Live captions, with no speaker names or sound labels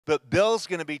But Bill's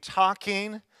going to be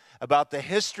talking about the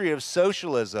history of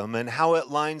socialism and how it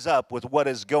lines up with what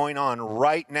is going on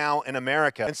right now in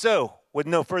America. And so, with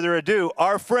no further ado,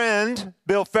 our friend,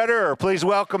 Bill Federer. Please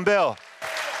welcome Bill. All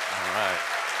right.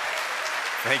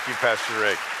 Thank you, Pastor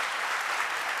Rick.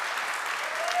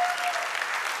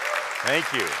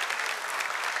 Thank you.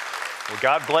 Well,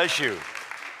 God bless you.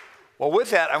 Well,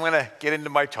 with that, I'm going to get into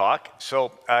my talk.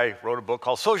 So I wrote a book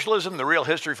called Socialism, The Real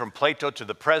History from Plato to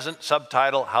the Present,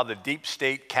 subtitle, How the Deep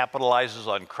State Capitalizes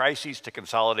on Crises to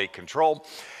Consolidate Control.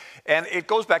 And it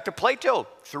goes back to Plato,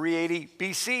 380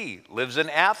 BC, lives in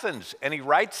Athens, and he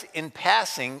writes in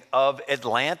passing of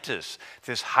Atlantis,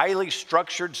 this highly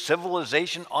structured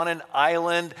civilization on an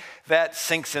island that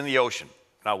sinks in the ocean.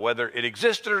 Now, whether it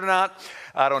existed or not,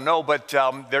 I don't know, but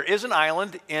there is an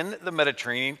island in the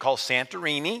Mediterranean called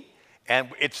Santorini, and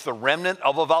it's the remnant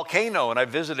of a volcano, and I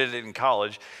visited it in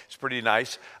college. It's pretty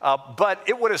nice. But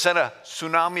it would have sent a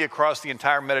tsunami across the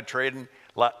entire Mediterranean,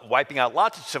 wiping out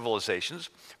lots of civilizations.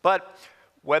 But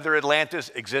whether Atlantis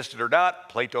existed or not,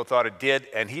 Plato thought it did,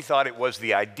 and he thought it was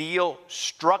the ideal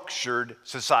structured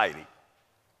society.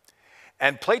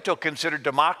 And Plato considered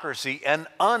democracy an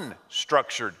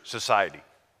unstructured society.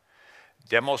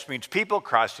 Demos means people,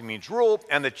 krasi means rule,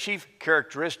 and the chief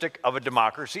characteristic of a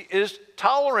democracy is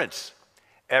tolerance.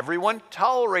 Everyone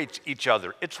tolerates each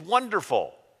other. It's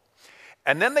wonderful.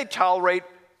 And then they tolerate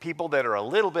people that are a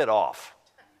little bit off.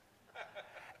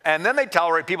 And then they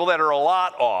tolerate people that are a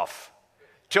lot off.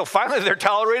 Till finally they're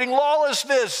tolerating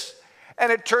lawlessness.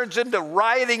 And it turns into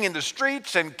rioting in the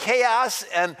streets and chaos.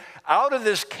 And out of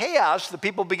this chaos, the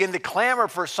people begin to clamor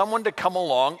for someone to come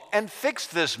along and fix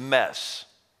this mess.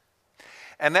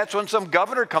 And that's when some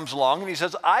governor comes along and he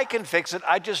says, I can fix it,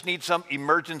 I just need some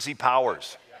emergency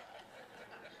powers.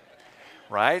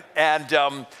 Right?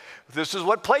 And this is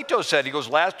what Plato said. He goes,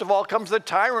 last of all comes the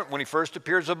tyrant. When he first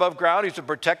appears above ground, he's a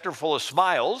protector full of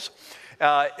smiles.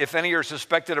 If any are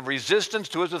suspected of resistance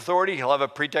to his authority, he'll have a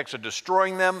pretext of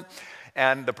destroying them.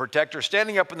 And the protector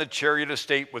standing up in the chariot of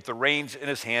state with the reins in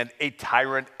his hand, a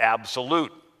tyrant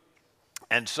absolute.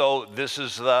 And so this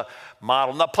is the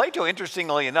model. Now, Plato,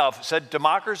 interestingly enough, said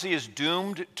democracy is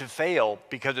doomed to fail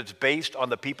because it's based on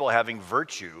the people having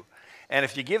virtue. And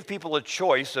if you give people a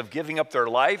choice of giving up their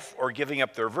life or giving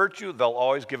up their virtue, they'll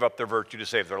always give up their virtue to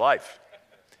save their life.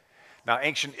 Now,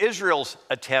 ancient Israel's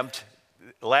attempt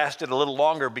lasted a little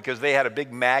longer because they had a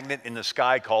big magnet in the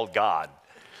sky called God.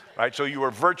 Right? So you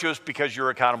were virtuous because you were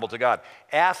accountable to God.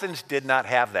 Athens did not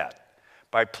have that.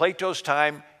 By Plato's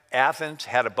time, Athens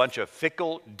had a bunch of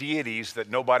fickle deities that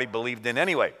nobody believed in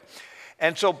anyway.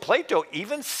 And so Plato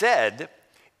even said,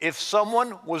 if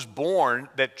someone was born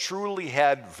that truly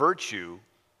had virtue,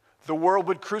 the world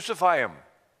would crucify him.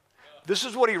 This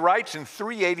is what he writes in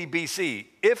 380 BC.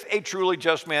 If a truly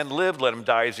just man lived, let him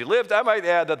die as he lived. I might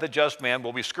add that the just man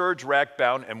will be scourged, racked,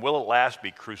 bound, and will at last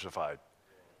be crucified.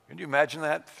 Can you imagine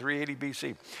that? 380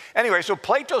 BC. Anyway, so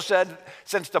Plato said,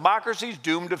 since democracy is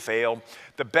doomed to fail,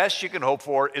 the best you can hope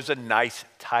for is a nice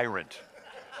tyrant.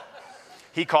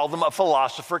 He called them a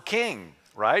philosopher king,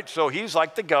 right? So he's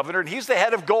like the governor, and he's the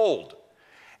head of gold.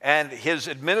 And his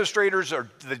administrators are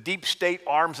the deep state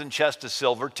arms and chest of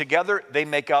silver. Together, they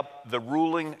make up the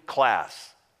ruling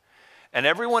class. And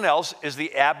everyone else is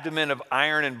the abdomen of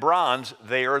iron and bronze.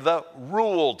 They are the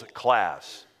ruled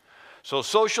class. So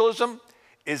socialism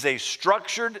is a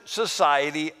structured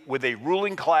society with a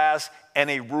ruling class and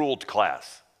a ruled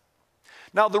class.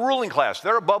 Now, the ruling class,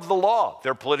 they're above the law.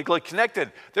 They're politically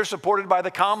connected. They're supported by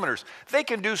the commoners. They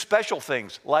can do special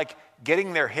things like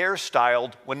getting their hair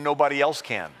styled when nobody else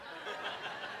can.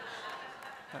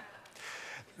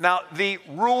 Now, the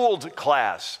ruled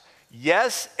class,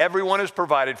 yes, everyone is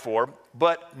provided for,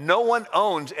 but no one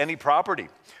owns any property.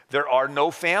 There are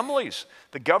no families.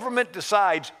 The government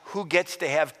decides who gets to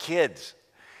have kids.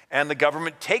 And the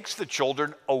government takes the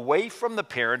children away from the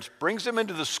parents, brings them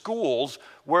into the schools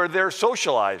where they're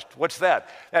socialized. What's that?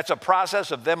 That's a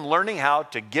process of them learning how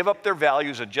to give up their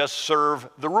values and just serve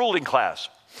the ruling class.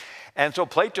 And so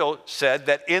Plato said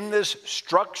that in this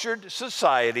structured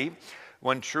society,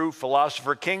 when true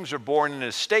philosopher kings are born in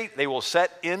a state, they will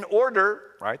set in order,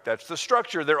 right? That's the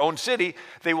structure, their own city.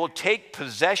 They will take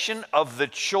possession of the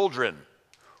children,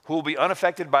 who will be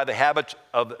unaffected by the habits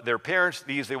of their parents.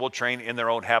 These they will train in their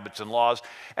own habits and laws.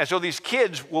 And so these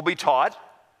kids will be taught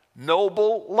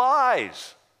noble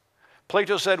lies.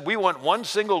 Plato said, we want one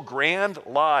single grand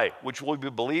lie, which will be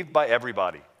believed by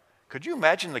everybody. Could you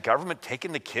imagine the government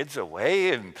taking the kids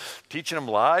away and teaching them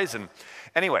lies? And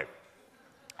anyway,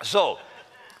 so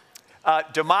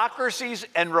democracies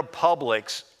and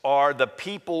republics are the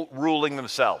people ruling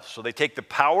themselves. So they take the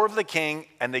power of the king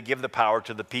and they give the power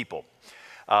to the people.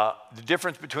 The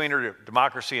difference between a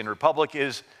democracy and a republic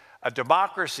is a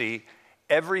democracy,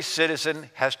 every citizen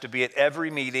has to be at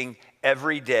every meeting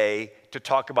every day to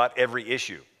talk about every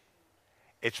issue.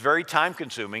 It's very time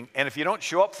consuming, and if you don't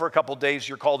show up for a couple days,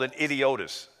 you're called an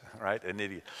idiotus, right? An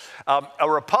idiot. A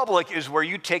republic is where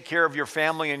you take care of your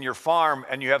family and your farm,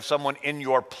 and you have someone in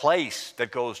your place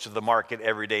that goes to the market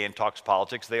every day and talks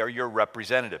politics. They are your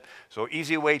representative. So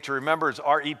easy way to remember is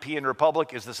REP in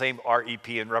republic is the same REP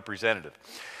in representative.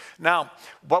 Now,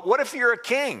 but what if you're a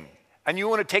king and you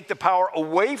want to take the power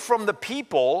away from the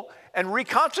people and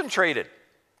reconcentrate it?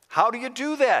 How do you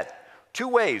do that? Two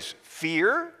ways: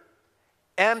 fear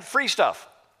and free stuff.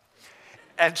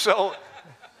 And so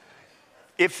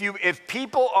if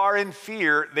people are in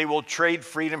fear, they will trade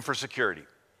freedom for security.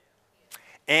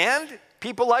 And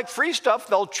people like free stuff,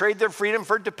 they'll trade their freedom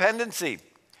for dependency.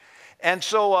 And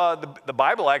so the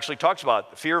Bible actually talks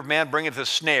about the fear of man bringeth a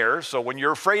snare. So when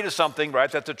you're afraid of something, right,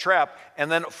 that's a trap.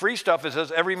 And then free stuff, it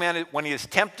says, every man, when he is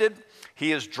tempted,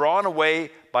 he is drawn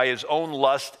away by his own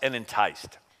lust and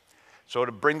enticed. So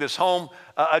to bring this home,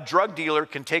 a drug dealer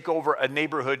can take over a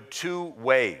neighborhood two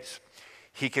ways.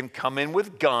 He can come in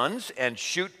with guns and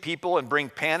shoot people and bring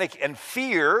panic and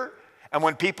fear. And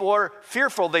when people are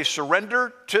fearful, they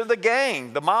surrender to the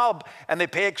gang, the mob, and they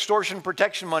pay extortion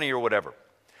protection money or whatever.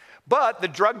 But the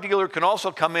drug dealer can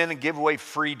also come in and give away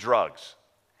free drugs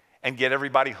and get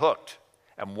everybody hooked.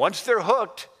 And once they're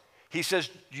hooked, he says,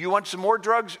 do you want some more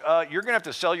drugs? You're going to have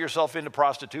to sell yourself into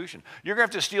prostitution. You're going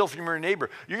to have to steal from your neighbor.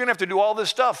 You're going to have to do all this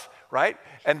stuff, right?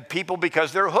 And people,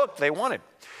 because they're hooked, they want it.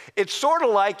 It's sort of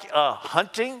like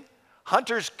hunting.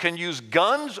 Hunters can use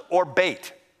guns or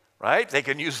bait, right? They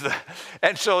can use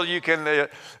and so you can,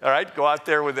 all right, go out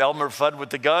there with Elmer Fudd with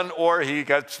the gun, or he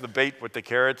gets the bait with the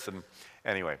carrots. And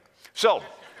anyway, so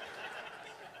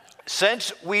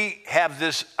since we have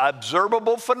this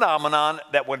observable phenomenon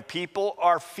that when people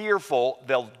are fearful,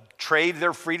 they'll trade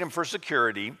their freedom for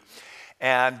security,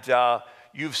 and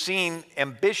you've seen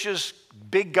ambitious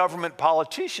big government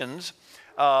politicians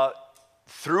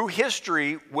through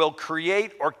history will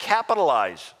create or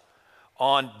capitalize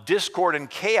on discord and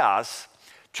chaos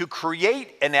to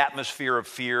create an atmosphere of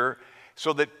fear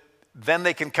so that then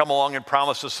they can come along and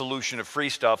promise a solution of free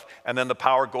stuff, and then the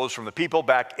power goes from the people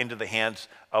back into the hands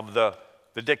of the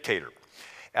dictator.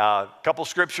 Couple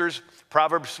scriptures.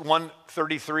 Proverbs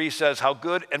 1:33 says, how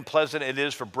good and pleasant it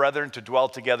is for brethren to dwell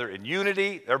together in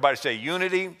unity. Everybody say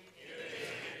unity.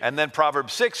 And then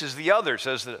Proverbs 6 is the other. It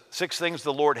says the 6 things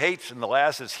the Lord hates, and the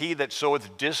last is he that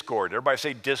soweth discord. Everybody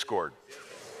say discord.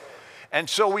 And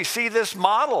so we see this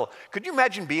model. Could you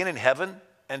imagine being in heaven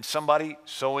and somebody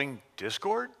sowing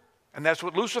discord? And that's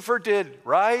what Lucifer did,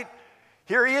 right?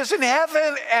 Here he is in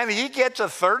heaven, and he gets a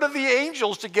third of the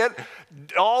angels to get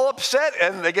all upset,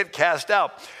 and they get cast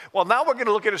out. Well, now we're going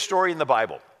to look at a story in the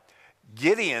Bible.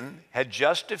 Gideon had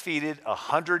just defeated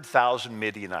 100,000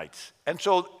 Midianites. And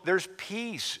so there's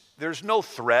peace. There's no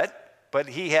threat, but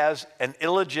he has an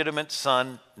illegitimate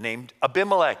son named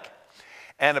Abimelech.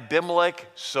 And Abimelech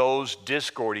sows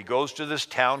discord. He goes to this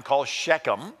town called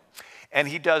Shechem, and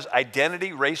he does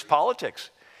identity race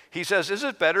politics. He says, is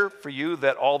it better for you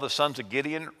that all the sons of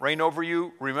Gideon reign over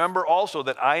you? Remember also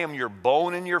that I am your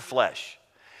bone and your flesh.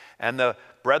 And the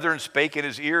brethren spake in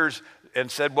his ears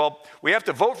and said, well, we have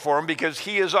to vote for him because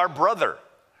he is our brother,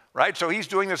 right? So he's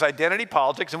doing this identity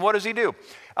politics, and what does he do?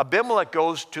 Abimelech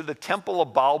goes to the temple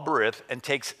of Baal-berith and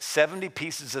takes 70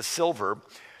 pieces of silver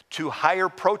to hire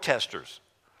protesters,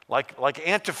 like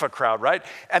Antifa crowd, right?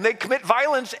 And they commit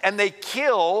violence, and they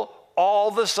kill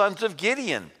all the sons of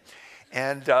Gideon.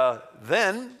 And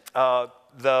then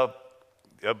Abimelech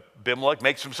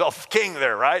makes himself king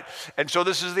there, right? And so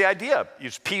this is the idea.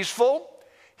 He's peaceful.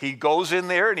 He goes in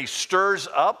there and he stirs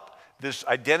up this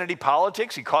identity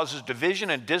politics. He causes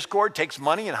division and discord, takes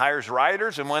money and hires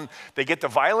rioters. And when they get to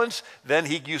violence, then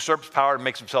he usurps power and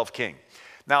makes himself king.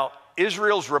 Now,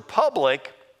 Israel's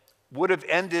republic would have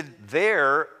ended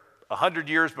there 100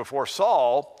 years before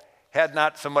Saul had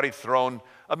not somebody thrown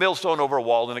a millstone over a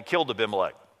wall and it killed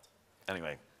Abimelech.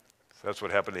 Anyway, that's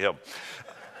what happened to him.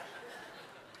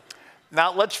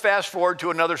 Now, let's fast forward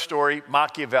to another story,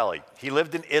 Machiavelli. He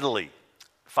lived in Italy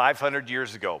 500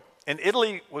 years ago. And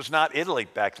Italy was not Italy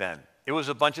back then. It was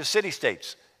a bunch of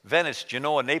city-states, Venice,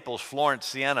 Genoa, Naples, Florence,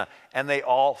 Siena, and they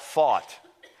all fought.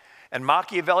 And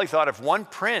Machiavelli thought if one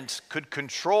prince could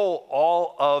control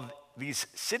all of these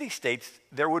city-states,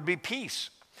 there would be peace.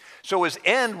 So his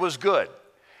end was good.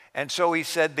 And so he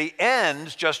said the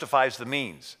end justifies the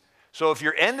means. So if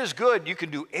your end is good, you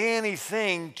can do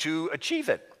anything to achieve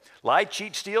it. Lie,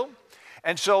 cheat, steal.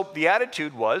 And so the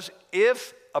attitude was,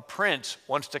 if a prince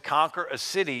wants to conquer a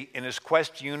city in his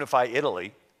quest to unify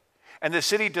Italy, and the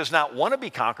city does not want to be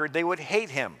conquered, they would hate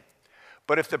him.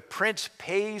 But if the prince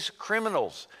pays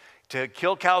criminals to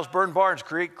kill cows, burn barns,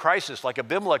 create crisis, like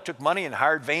Abimelech took money and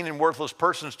hired vain and worthless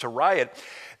persons to riot,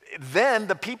 then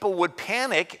the people would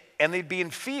panic and they'd be in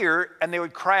fear and they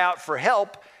would cry out for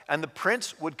help, and the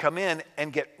prince would come in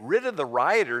and get rid of the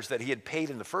rioters that he had paid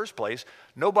in the first place.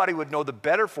 Nobody would know the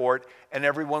better for it, and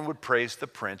everyone would praise the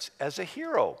prince as a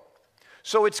hero.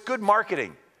 So it's good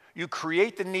marketing. You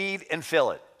create the need and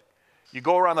fill it. You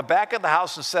go around the back of the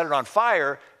house and set it on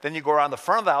fire, then you go around the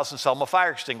front of the house and sell them a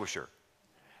fire extinguisher.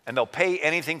 And they'll pay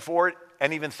anything for it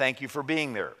and even thank you for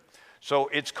being there. So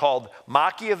it's called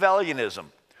Machiavellianism,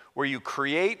 where you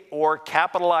create or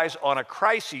capitalize on a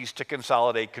crisis to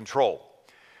consolidate control.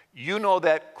 You know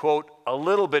that quote a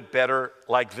little bit better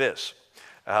like this.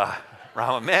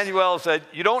 Rahm Emanuel said,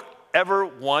 "You don't ever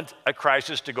want a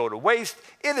crisis to go to waste.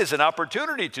 It is an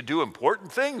opportunity to do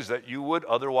important things that you would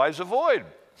otherwise avoid."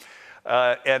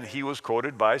 And he was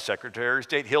quoted by Secretary of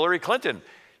State Hillary Clinton.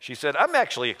 She said, "I'm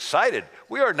actually excited.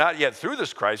 We are not yet through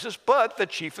this crisis, but the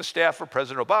chief of staff for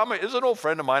President Obama is an old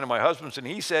friend of mine and my husband's, and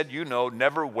he said,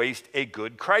 never waste a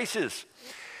good crisis."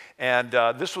 And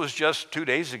this was just 2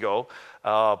 days ago.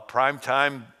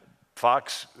 Primetime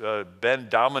Fox, Ben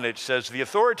Domenech says, "The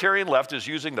authoritarian left is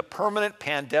using the permanent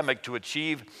pandemic to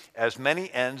achieve as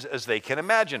many ends as they can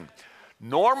imagine.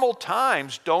 Normal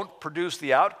times don't produce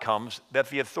the outcomes that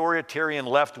the authoritarian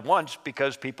left wants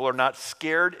because people are not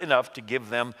scared enough to give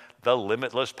them the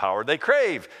limitless power they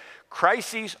crave.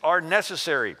 Crises are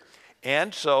necessary.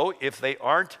 And so if there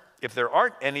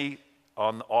aren't any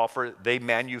on offer, they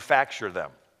manufacture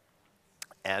them."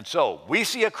 And so we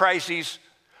see a crisis.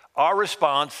 Our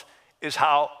response is,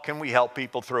 how can we help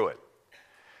people through it?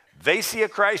 They see a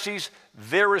crisis.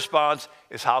 Their response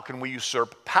is, how can we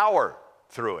usurp power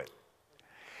through it?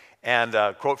 And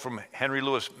a quote from Henry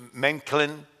Louis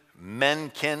Mencken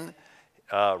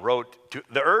wrote,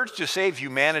 "The urge to save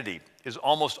humanity is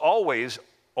almost always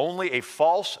only a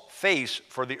false face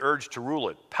for the urge to rule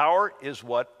it. Power is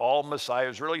what all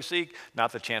messiahs really seek,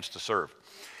 not the chance to serve."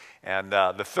 And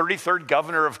the 33rd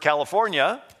governor of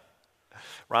California,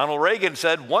 Ronald Reagan,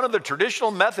 said, "One of the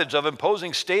traditional methods of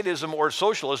imposing statism or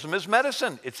socialism is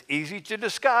medicine. It's easy to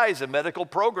disguise a medical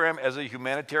program as a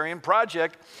humanitarian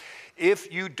project.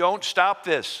 If you don't stop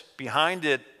this, behind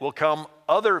it will come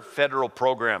other federal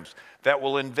programs that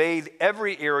will invade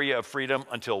every area of freedom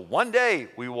until one day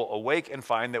we will awake and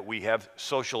find that we have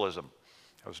socialism."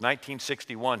 It was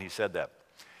 1961 he said that.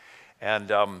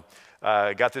 And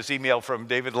I got this email from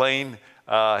David Lane,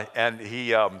 and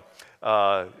he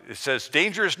it says,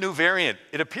 "Dangerous new variant.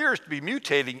 It appears to be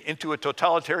mutating into a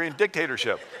totalitarian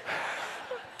dictatorship."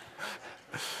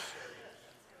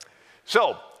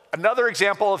 So, another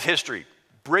example of history.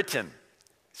 Britain,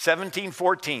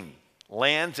 1714,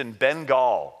 lands in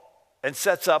Bengal and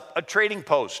sets up a trading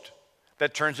post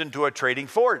that turns into a trading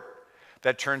fort,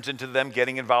 that turns into them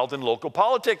getting involved in local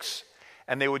politics.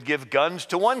 And they would give guns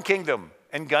to one kingdom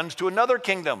and guns to another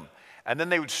kingdom. And then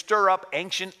they would stir up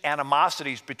ancient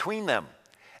animosities between them.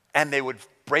 And they would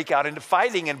break out into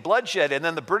fighting and bloodshed. And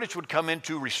then the British would come in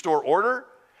to restore order,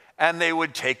 and they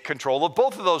would take control of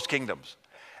both of those kingdoms.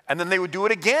 And then they would do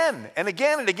it again and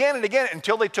again and again and again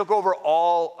until they took over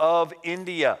all of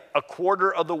India, a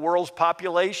quarter of the world's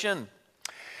population.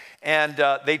 And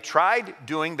they tried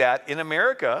doing that in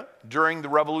America during the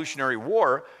Revolutionary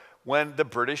War, when the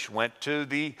British went to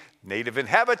the native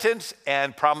inhabitants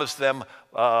and promised them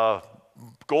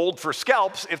gold for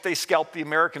scalps if they scalped the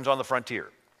Americans on the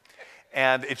frontier.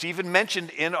 And it's even mentioned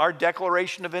in our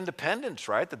Declaration of Independence,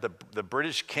 right, that the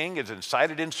British king has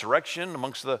incited insurrection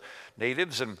amongst the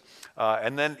natives.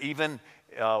 And then even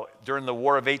during the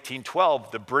War of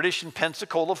 1812, the British in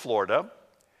Pensacola, Florida,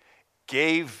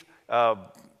 gave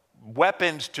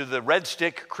weapons to the Red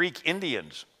Stick Creek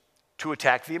Indians to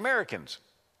attack the Americans.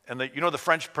 And the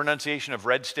French pronunciation of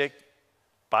Red Stick?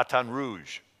 Baton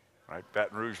Rouge, right?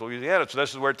 Baton Rouge, Louisiana. So this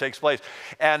is where it takes place.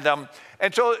 And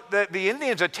so the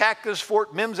Indians attacked this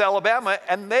Fort Mims, Alabama,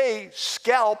 and they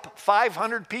scalp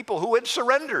 500 people who had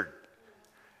surrendered,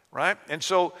 right? And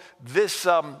so this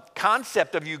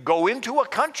concept of you go into a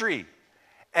country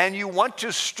and you want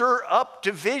to stir up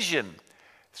division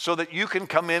so that you can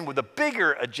come in with a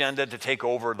bigger agenda to take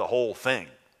over the whole thing.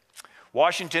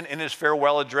 Washington, in his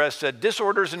farewell address, said,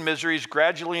 "Disorders and miseries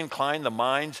gradually incline the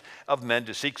minds of men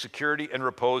to seek security and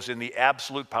repose in the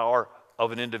absolute power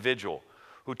of an individual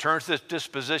who turns this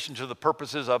disposition to the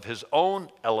purposes of his own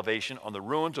elevation on the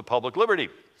ruins of public liberty.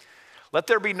 Let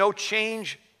there be no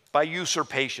change by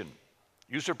usurpation.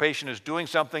 Usurpation is doing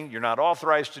something you're not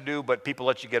authorized to do, but people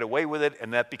let you get away with it,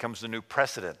 and that becomes the new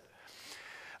precedent.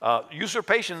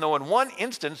 Usurpation, though in one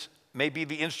instance may be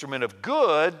the instrument of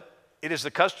good, it is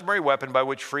the customary weapon by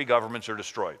which free governments are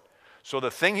destroyed. So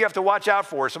the thing you have to watch out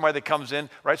for is somebody that comes in,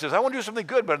 right, says, I want to do something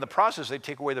good, but in the process, they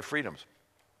take away the freedoms.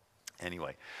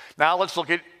 Anyway, now let's look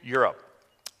at Europe.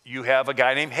 You have a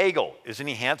guy named Hegel. Isn't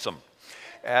he handsome?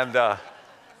 And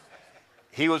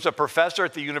he was a professor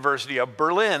at the University of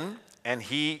Berlin, and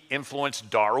he influenced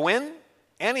Darwin,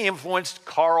 and he influenced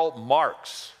Karl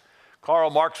Marx. Karl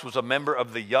Marx was a member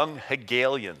of the Young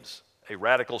Hegelians, a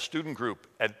radical student group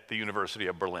at the University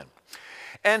of Berlin.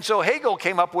 And so Hegel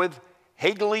came up with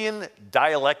Hegelian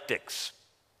dialectics,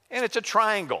 and it's a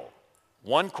triangle.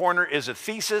 One corner is a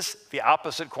thesis, the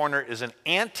opposite corner is an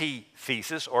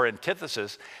antithesis or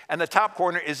antithesis, and the top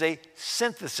corner is a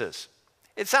synthesis.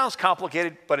 It sounds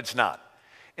complicated, but it's not.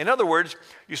 In other words,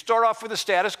 you start off with the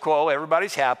status quo,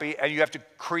 everybody's happy, and you have to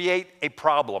create a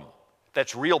problem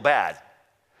that's real bad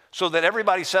so that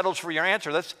everybody settles for your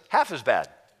answer that's half as bad.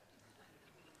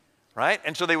 Right?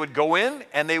 And so they would go in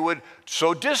and they would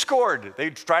sow discord.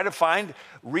 They'd try to find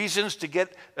reasons to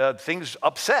get things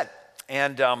upset.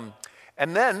 And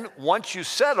then once you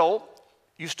settle,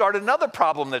 you start another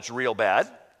problem that's real bad,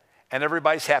 and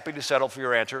everybody's happy to settle for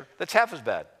your answer that's half as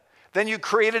bad. Then you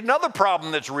create another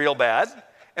problem that's real bad,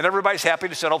 and everybody's happy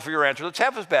to settle for your answer that's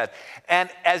half as bad. And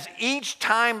as each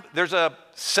time there's a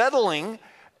settling,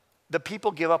 the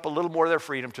people give up a little more of their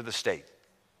freedom to the state.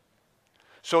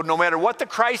 So no matter what the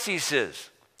crisis is,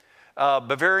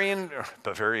 avian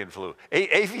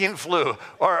flu,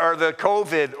 or the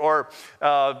COVID, or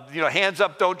hands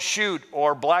up, don't shoot,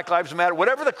 or Black Lives Matter,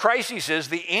 whatever the crisis is,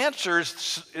 the answer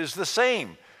is the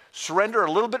same. Surrender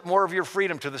a little bit more of your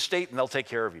freedom to the state, and they'll take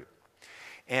care of you.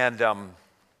 And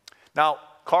now,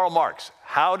 Karl Marx,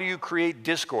 how do you create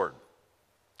discord?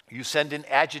 You send in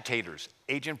agitators,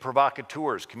 agent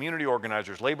provocateurs, community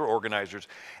organizers, labor organizers,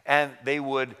 and they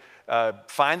would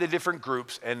find the different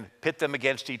groups and pit them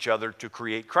against each other to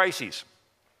create crises.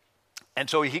 And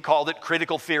so he called it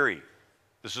critical theory.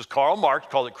 This is Karl Marx,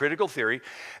 called it critical theory,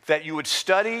 that you would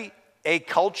study a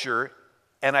culture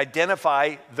and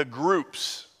identify the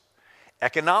groups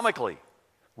economically,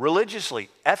 religiously,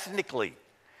 ethnically,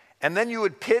 and then you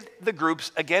would pit the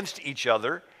groups against each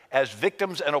other as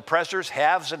victims and oppressors,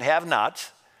 haves and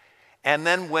have-nots, and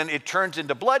then when it turns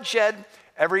into bloodshed,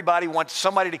 everybody wants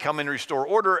somebody to come in and restore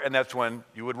order, and that's when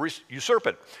you would usurp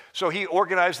it. So he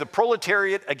organized the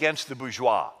proletariat against the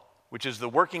bourgeois, which is the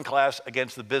working class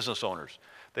against the business owners.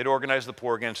 They'd organize the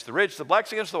poor against the rich, the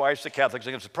blacks against the whites, the Catholics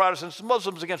against the Protestants, the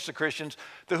Muslims against the Christians,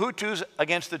 the Hutus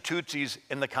against the Tutsis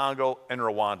in the Congo and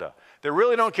Rwanda. They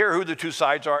really don't care who the two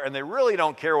sides are, and they really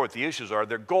don't care what the issues are.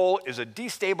 Their goal is a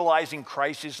destabilizing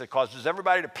crisis that causes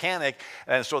everybody to panic,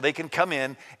 and so they can come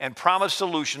in and promise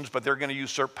solutions, but they're going to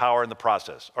usurp power in the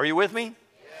process. Are you with me?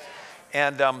 Yes.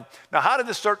 And now, how did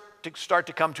this start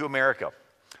to come to America?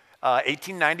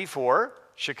 1894,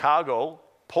 Chicago,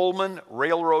 Pullman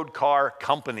Railroad Car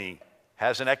Company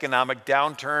has an economic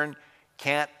downturn,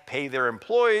 can't pay their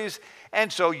employees,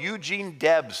 and so Eugene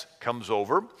Debs comes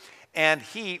over, and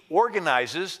he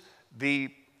organizes the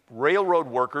railroad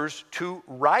workers to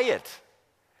riot,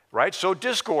 right? So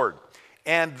discord.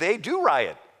 And they do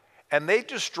riot. And they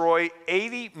destroy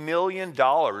 $80 million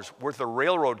worth of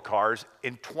railroad cars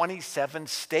in 27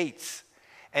 states.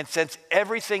 And since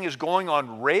everything is going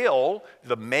on rail,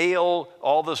 the mail,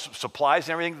 all the supplies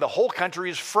and everything, the whole country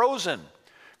is frozen.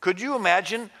 Could you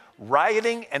imagine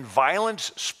rioting and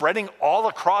violence spreading all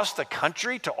across the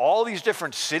country to all these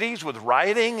different cities with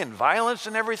rioting and violence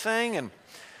and everything?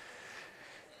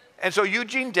 And so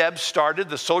Eugene Debs started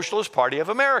the Socialist Party of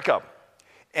America.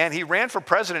 And he ran for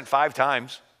president 5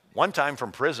 times, one time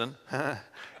from prison.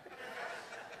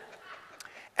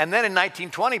 And then in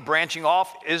 1920, branching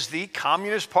off is the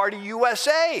Communist Party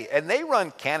USA. And they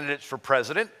run candidates for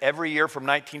president every year from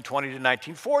 1920 to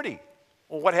 1940.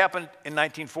 Well, what happened in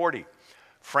 1940?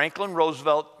 Franklin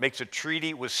Roosevelt makes a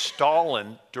treaty with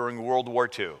Stalin during World War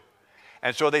II.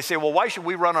 And so they say, well, why should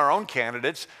we run our own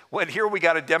candidates when here we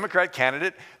got a Democrat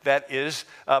candidate that is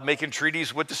making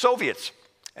treaties with the Soviets?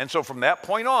 And so from that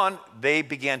point on, they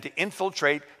began to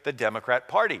infiltrate the Democrat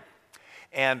Party.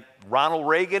 And Ronald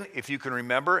Reagan, if you can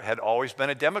remember, had always been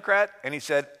a Democrat. And he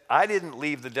said, I didn't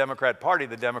leave the Democrat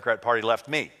Party left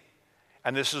me.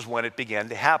 And this is when it began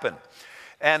to happen.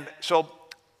 And so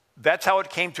that's how it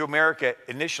came to America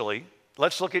initially.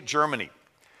 Let's look at Germany.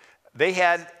 They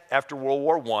had, after World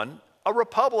War I, a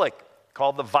republic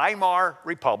called the Weimar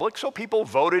Republic. So people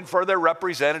voted for their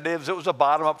representatives. It was a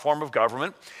bottom-up form of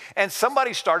government. And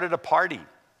somebody started a party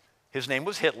His name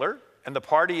was Hitler, and the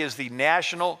party is the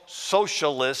National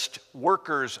Socialist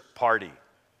Workers' Party.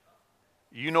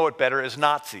 You know it better as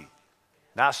Nazi.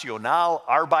 National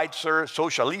Arbeiter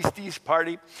Sozialistische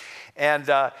Party. And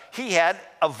he had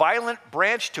a violent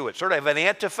branch to it, sort of an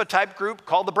Antifa type group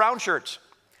called the Brown Shirts.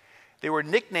 They were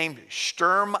nicknamed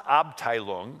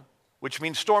Sturmabteilung, which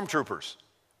means stormtroopers,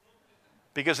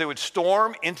 because they would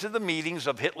storm into the meetings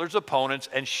of Hitler's opponents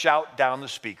and shout down the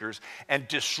speakers and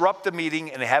disrupt the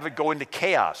meeting and have it go into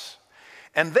chaos.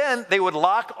 And then they would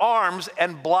lock arms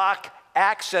and block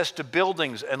access to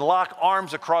buildings and lock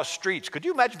arms across streets. Could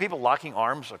you imagine people locking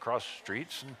arms across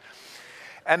streets?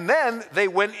 And then they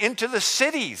went into the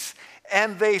cities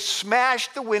and they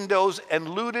smashed the windows and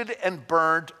looted and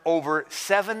burned over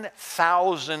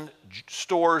 7,000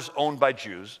 stores owned by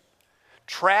Jews,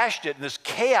 trashed it in this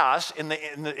chaos in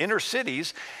the inner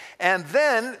cities, and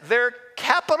then their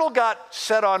capital got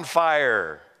set on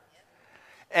fire.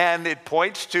 And it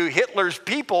points to Hitler's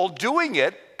people doing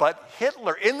it, but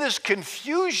Hitler, in this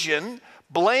confusion,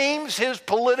 blames his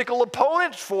political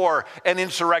opponents for an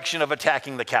insurrection of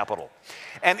attacking the Capitol.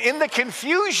 And in the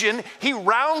confusion, he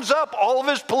rounds up all of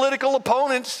his political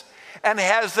opponents and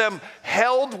has them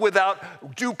held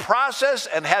without due process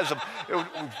and has them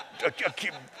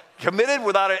committed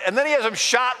without it, and then he has them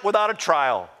shot without a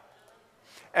trial.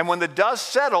 And when the dust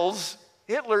settles,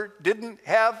 Hitler didn't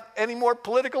have any more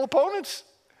political opponents.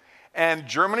 And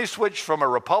Germany switched from a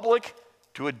republic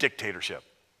to a dictatorship.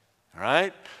 All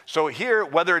right? So here,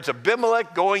 whether it's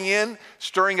Abimelech going in,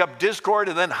 stirring up discord,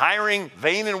 and then hiring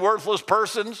vain and worthless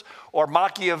persons, or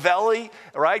Machiavelli,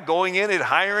 right, going in and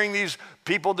hiring these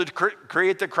people to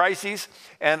create the crises,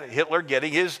 and Hitler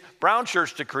getting his brown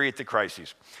shirts to create the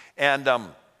crises. And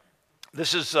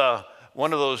this is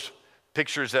one of those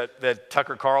pictures that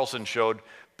Tucker Carlson showed,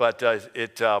 but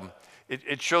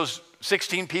it shows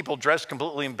 16 people dressed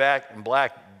completely in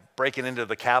black breaking into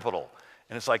the Capitol.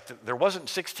 And it's like there wasn't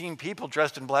 16 people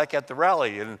dressed in black at the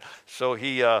rally. And so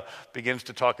he begins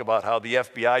to talk about how the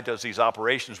FBI does these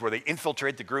operations where they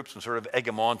infiltrate the groups and sort of egg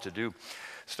them on to do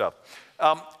stuff.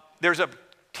 There's a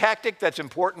tactic that's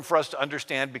important for us to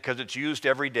understand because it's used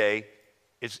every day.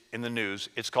 It's in the news.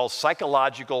 It's called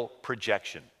psychological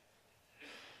projection.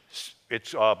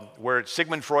 It's where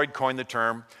Sigmund Freud coined the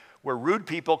term, where rude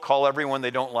people call everyone they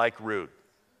don't like rude.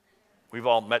 We've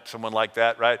all met someone like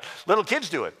that, right? Little kids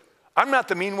do it. I'm not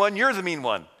the mean one, you're the mean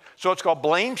one. So it's called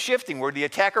blame shifting, where the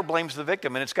attacker blames the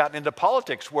victim, and it's gotten into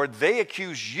politics where they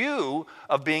accuse you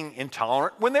of being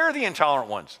intolerant when they're the intolerant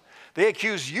ones. They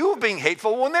accuse you of being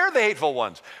hateful when they're the hateful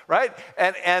ones, right?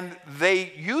 And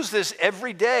they use this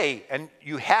every day, and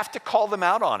you have to call them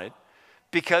out on it,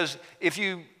 because if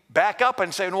you back up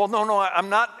and say, well, no, I'm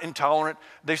not intolerant,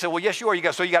 they say, well, yes, you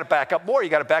are. So you got to back up more. You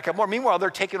got to back up more. Meanwhile, they're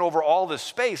taking over all this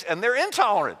space, and they're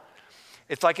intolerant.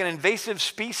 It's like an invasive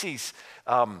species.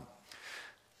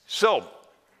 So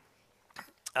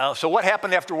what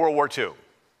happened after World War II?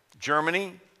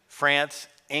 Germany, France,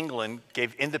 England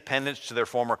gave independence to their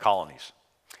former colonies.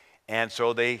 And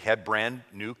so they had brand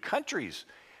new countries.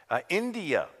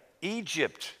 India,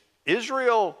 Egypt,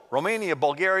 Israel, Romania,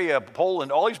 Bulgaria,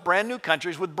 Poland, all these brand new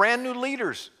countries with brand new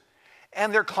leaders.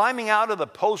 And they're climbing out of the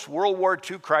post-World War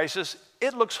II crisis.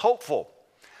 It looks hopeful,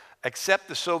 except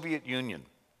the Soviet Union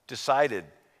decided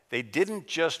they didn't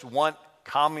just want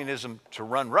communism to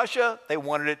run Russia, they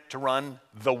wanted it to run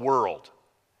the world.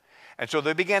 And so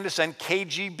they began to send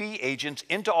KGB agents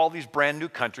into all these brand new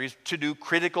countries to do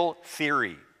critical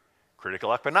theory,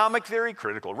 critical economic theory,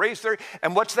 critical race theory.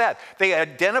 And what's that? They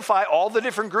identify all the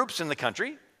different groups in the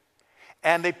country,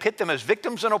 and they pit them as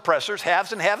victims and oppressors,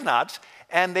 haves and have-nots,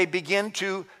 and they begin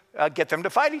to get them to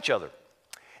fight each other.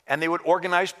 And they would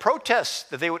organize protests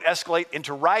that they would escalate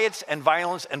into riots and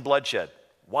violence and bloodshed.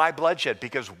 Why bloodshed?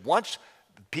 Because once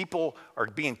people are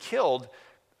being killed,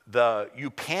 you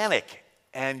panic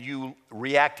and you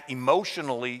react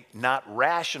emotionally, not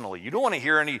rationally. You don't want to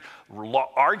hear any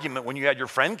argument when you had your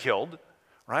friend killed,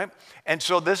 right? And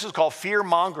so this is called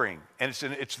fear-mongering, and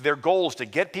it's their goal is to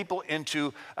get people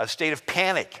into a state of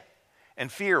panic and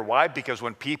fear. Why? Because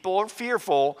when people are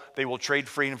fearful, they will trade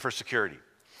freedom for security.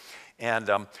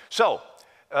 And so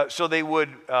they would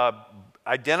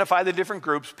identify the different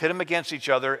groups, pit them against each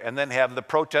other, and then have the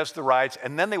protests, the riots,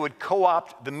 and then they would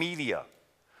co-opt the media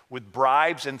with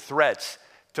bribes and threats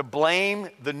to blame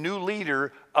the new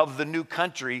leader of the new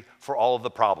country for all of the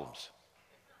problems.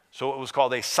 So it was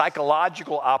called a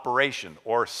psychological operation,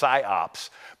 or PSYOPs.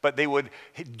 But they would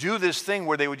do this thing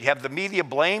where they would have the media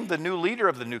blame the new leader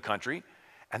of the new country,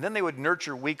 and then they would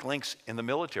nurture weak links in the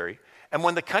military. And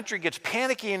when the country gets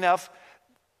panicky enough,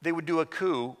 they would do a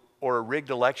coup or a rigged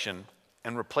election,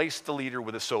 and replace the leader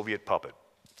with a Soviet puppet.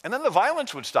 And then the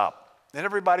violence would stop, and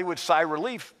everybody would sigh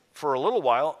relief for a little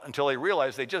while until they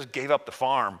realized they just gave up the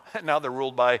farm, and now they're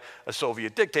ruled by a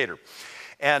Soviet dictator.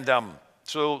 And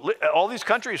so all these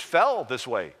countries fell this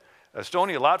way.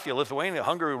 Estonia, Latvia, Lithuania,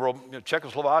 Hungary,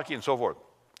 Czechoslovakia, and so forth.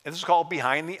 And this is called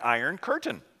behind the Iron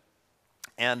Curtain.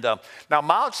 And now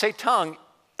Mao Zedong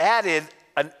added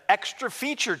an extra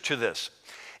feature to this.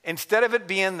 Instead of it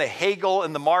being the Hegel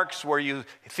and the Marx where you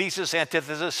thesis,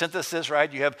 antithesis, synthesis,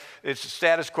 right? You have it's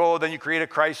status quo, then you create a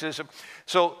crisis.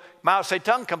 So Mao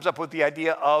Zedong comes up with the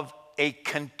idea of a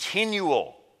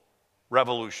continual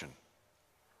revolution.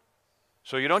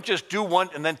 So you don't just do one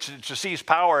and then to seize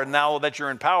power and now that you're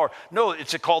in power. No,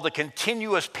 it's called a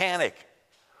continuous panic.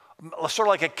 Sort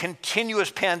of like a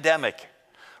continuous pandemic.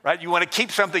 Right? You want to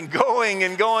keep something going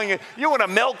and going. You want to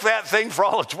milk that thing for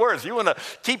all it's worth. You want to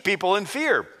keep people in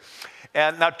fear.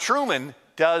 And now Truman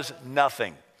does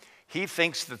nothing. He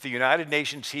thinks that the United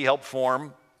Nations he helped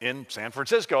form in San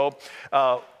Francisco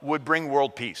would bring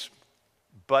world peace.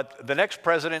 But the next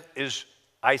president is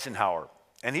Eisenhower.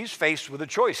 And he's faced with a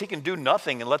choice. He can do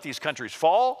nothing and let these countries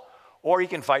fall, or he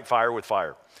can fight fire with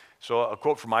fire. So a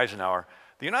quote from Eisenhower: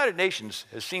 "The United Nations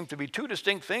has seemed to be two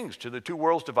distinct things to the two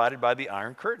worlds divided by the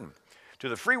Iron Curtain. To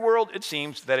the free world, it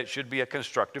seems that it should be a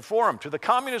constructive forum. To the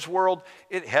communist world,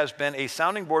 it has been a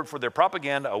sounding board for their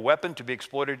propaganda, a weapon to be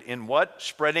exploited in what?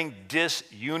 Spreading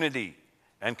disunity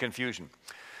and confusion."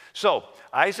 So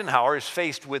Eisenhower is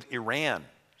faced with Iran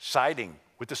siding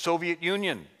with the Soviet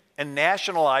Union and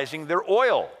nationalizing their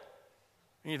oil.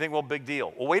 And you think, well, big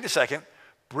deal. Well, wait a second.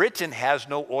 Britain has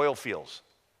no oil fields.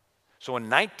 So in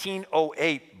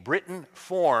 1908, Britain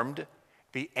formed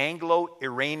the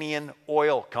Anglo-Iranian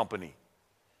Oil Company.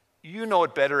 You know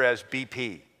it better as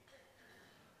BP.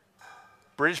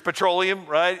 British Petroleum,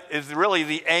 right, is really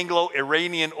the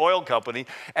Anglo-Iranian Oil Company.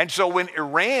 And so when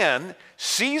Iran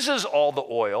seizes all the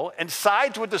oil and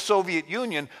sides with the Soviet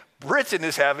Union, Britain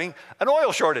is having an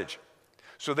oil shortage.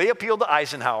 So they appeal to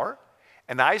Eisenhower,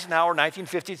 and Eisenhower,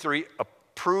 1953,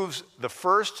 approves the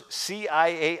first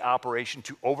CIA operation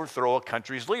to overthrow a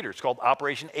country's leader. It's called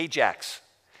Operation Ajax.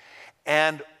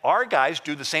 And our guys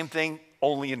do the same thing,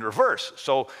 only in reverse.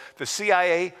 So the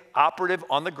CIA operative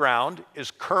on the ground is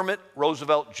Kermit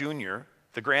Roosevelt Jr.,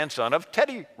 the grandson of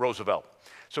Teddy Roosevelt.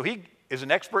 So he is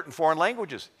an expert in foreign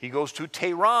languages. He goes to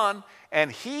Tehran,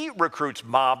 and he recruits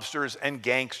mobsters and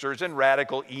gangsters and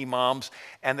radical imams,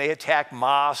 and they attack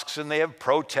mosques, and they have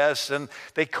protests, and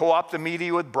they co-opt the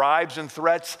media with bribes and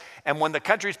threats. And when the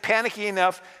country's panicky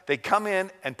enough, they come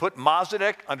in and put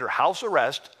Mossadegh under house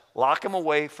arrest, lock him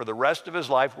away for the rest of his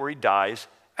life where he dies,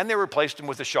 and they replaced him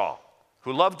with the Shah,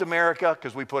 who loved America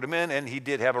because we put him in, and he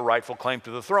did have a rightful claim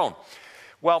to the throne.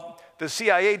 Well, the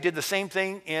CIA did the same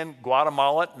thing in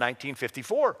Guatemala in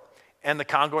 1954, and the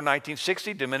Congo in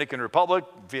 1960, Dominican Republic,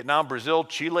 Vietnam, Brazil,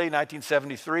 Chile,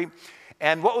 1973.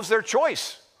 And what was their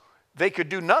choice? They could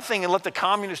do nothing and let the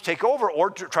communists take over or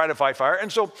try to fight fire.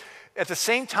 And so at the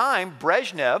same time,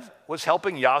 Brezhnev was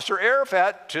helping Yasser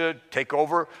Arafat to take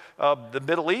over the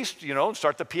Middle East, and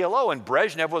start the PLO. And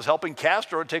Brezhnev was helping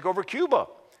Castro to take over Cuba.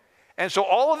 And so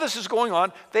all of this is going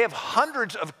on. They have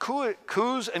hundreds of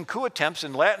coups and coup attempts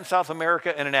in Latin, South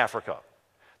America, and in Africa.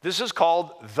 This is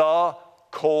called the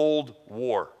Cold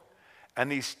War.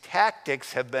 And these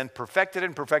tactics have been perfected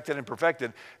and perfected and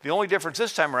perfected. The only difference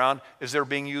this time around is they're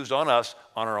being used on us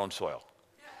on our own soil.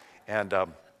 And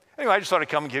anyway, I just thought I'd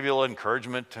come and give you a little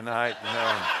encouragement tonight.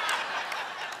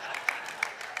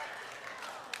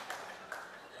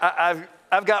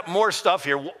 I've got more stuff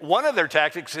here. One of their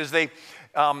tactics is they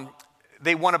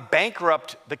want to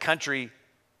bankrupt the country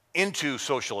into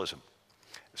socialism.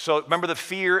 So remember the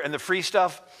fear and the free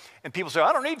stuff? And people say,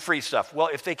 I don't need free stuff. Well,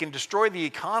 if they can destroy the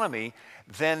economy,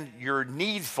 then you're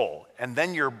needful, and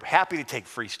then you're happy to take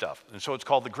free stuff. And so it's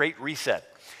called the Great Reset.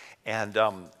 And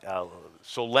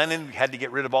so Lenin had to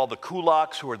get rid of all the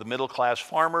kulaks, who are the middle-class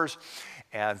farmers.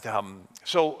 And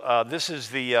so this is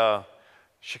the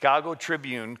Chicago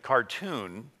Tribune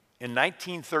cartoon in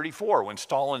 1934 when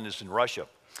Stalin is in Russia.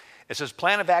 It says,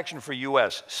 plan of action for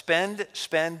U.S. Spend,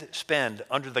 spend, spend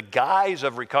under the guise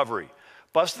of recovery.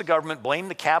 Bust the government, blame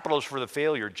the capitalists for the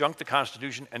failure, junk the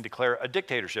Constitution, and declare a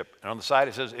dictatorship. And on the side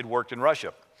it says it worked in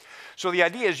Russia. So the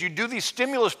idea is you do these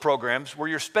stimulus programs where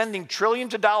you're spending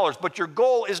trillions of dollars, but your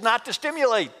goal is not to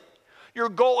stimulate. Your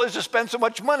goal is to spend so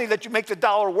much money that you make the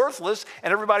dollar worthless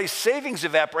and everybody's savings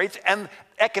evaporates and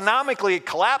economically it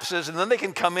collapses, and then they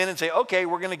can come in and say, okay,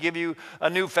 we're going to give you a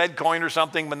new Fed coin or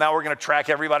something, but now we're going to track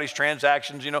everybody's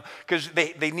transactions, because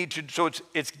they need to. So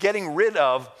it's getting rid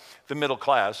of the middle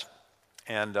class.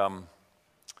 And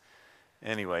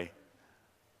anyway,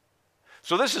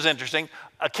 So this is interesting.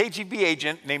 A KGB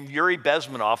agent named Yuri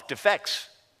Bezmenov defects,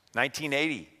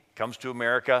 1980, comes to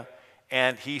America,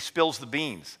 and he spills the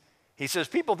beans. He says,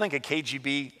 people think of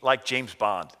KGB like James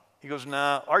Bond. He goes,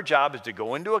 nah, our job is to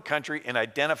go into a country and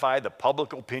identify the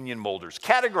public opinion molders,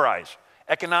 categorize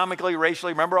economically,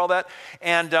 racially, remember all that?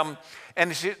 And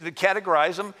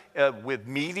categorize them with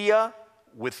media,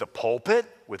 with the pulpit,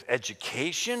 with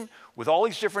education, with all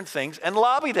these different things, and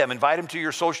lobby them, invite them to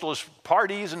your socialist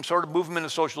parties and sort of move them in a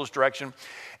socialist direction.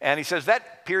 And he says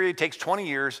that period takes 20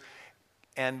 years,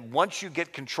 and once you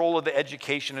get control of the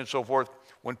education and so forth,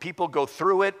 when people go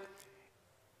through it,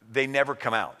 they never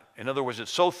come out. In other words,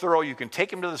 it's so thorough, you can take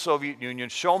them to the Soviet Union,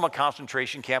 show them a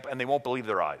concentration camp, and they won't believe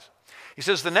their eyes. He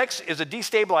says the next is a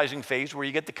destabilizing phase where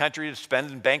you get the country to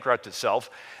spend and bankrupt itself,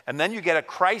 and then you get a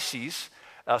crisis,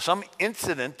 some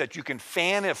incident that you can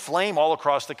fan a flame all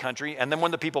across the country, and then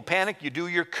when the people panic, you do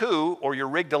your coup or your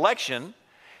rigged election,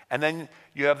 and then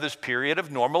you have this period of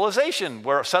normalization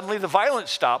where suddenly the violence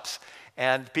stops,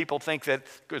 and people think that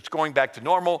it's going back to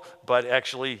normal, but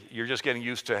actually you're just getting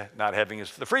used to not having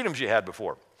the freedoms you had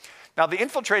before. Now, the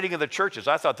infiltrating of the churches,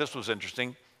 I thought this was interesting.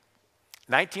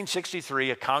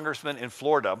 1963, a congressman in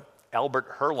Florida,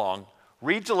 Albert Herlong,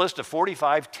 reads a list of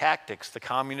 45 tactics the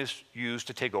communists used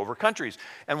to take over countries.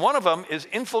 And one of them is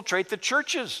infiltrate the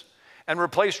churches and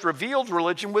replace revealed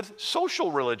religion with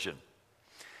social religion.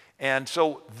 And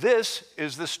so this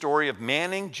is the story of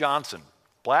Manning Johnson.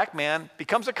 Black man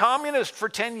becomes a communist for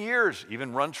 10 years,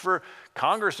 even runs for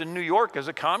Congress in New York as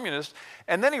a communist.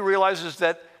 And then he realizes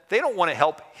that they don't want to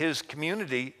help his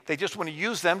community. They just want to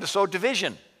use them to sow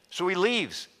division. So he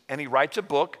leaves and he writes a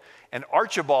book. And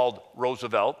Archibald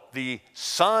Roosevelt, the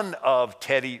son of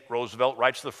Teddy Roosevelt,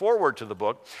 writes the foreword to the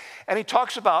book. And he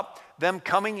talks about them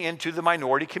coming into the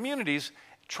minority communities,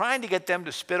 trying to get them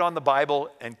to spit on the Bible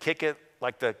and kick it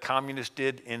like the communists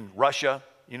did in Russia.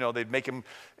 You know, they'd make him,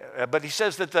 but he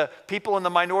says that the people in the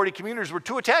minority communities were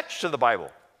too attached to the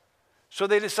Bible. So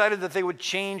they decided that they would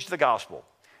change the gospel.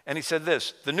 And he said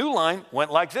this, the new line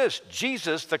went like this: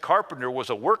 Jesus, the carpenter, was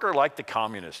a worker like the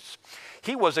communists.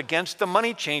 He was against the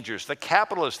money changers, the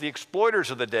capitalists, the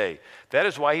exploiters of the day. That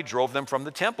is why he drove them from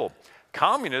the temple.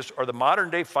 Communists are the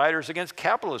modern day fighters against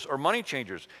capitalists or money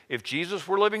changers. If Jesus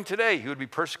were living today, he would be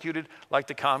persecuted like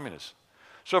the communists.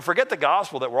 So forget the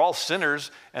gospel that we're all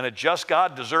sinners and a just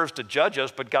God deserves to judge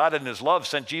us, but God in his love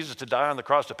sent Jesus to die on the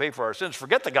cross to pay for our sins.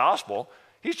 Forget the gospel.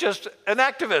 He's just an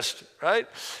activist, right?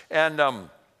 And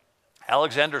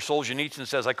Alexander Solzhenitsyn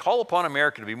says, I call upon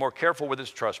America to be more careful with its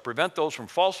trust, prevent those from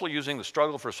falsely using the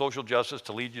struggle for social justice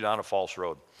to lead you down a false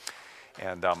road.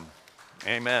 And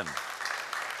amen.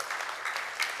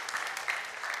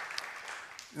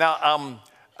 Now,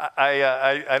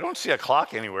 I don't see a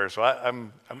clock anywhere, so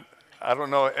I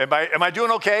don't know. Am I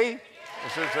doing okay?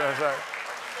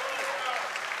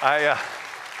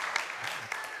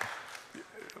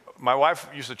 My wife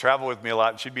used to travel with me a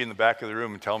lot, and she'd be in the back of the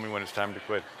room and tell me when it's time to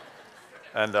quit.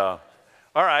 And all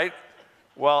right,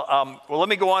 well, let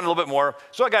me go on a little bit more.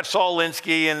 So I got Saul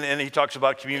Alinsky, and he talks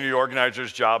about community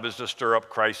organizers' job is to stir up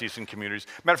crises in communities.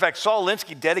 Matter of fact, Saul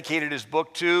Alinsky dedicated his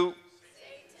book to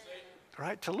Satan.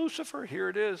 Right, to Lucifer. Here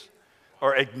it is.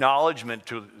 Or acknowledgement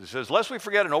to, it says, lest we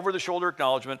forget an over-the-shoulder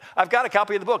acknowledgement. I've got a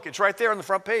copy of the book. It's right there on the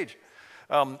front page.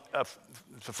 It's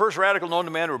the first radical known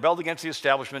to man who rebelled against the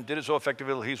establishment, did it so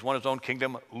effectively he's won his own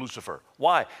kingdom, Lucifer.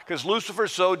 Why? Because Lucifer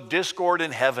sowed discord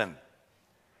in heaven.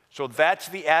 So that's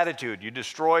the attitude. You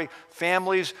destroy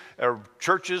families, or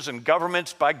churches, and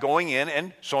governments by going in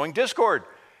and sowing discord.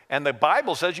 And the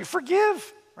Bible says you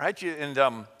forgive, right?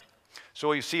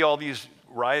 So you see all these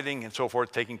rioting and so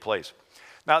forth taking place.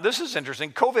 Now, this is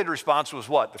interesting. COVID response was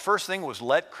what? The first thing was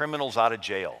let criminals out of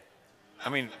jail. I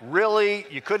mean, really?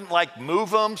 You couldn't, like,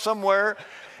 move them somewhere?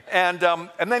 And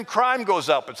then crime goes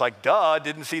up. It's like, duh,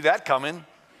 didn't see that coming.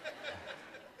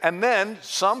 And then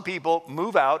some people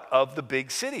move out of the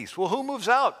big cities. Well, who moves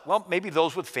out? Well, maybe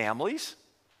those with families,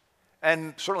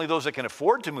 and certainly those that can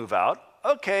afford to move out.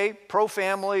 Okay,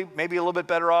 pro-family, maybe a little bit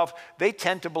better off. They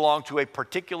tend to belong to a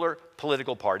particular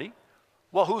political party.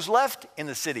 Well, who's left in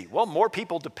the city? Well, more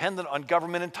people dependent on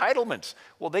government entitlements.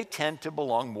 Well, they tend to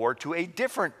belong more to a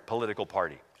different political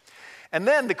party. And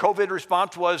then the COVID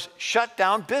response was shut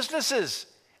down businesses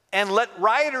and let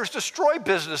rioters destroy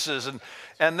businesses.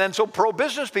 And then so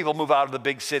pro-business people move out of the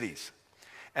big cities.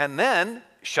 And then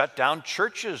shut down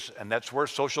churches, and that's where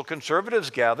social conservatives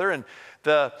gather. And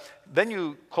then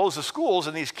you close the schools,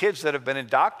 and these kids that have been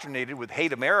indoctrinated with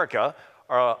hate America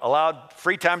are allowed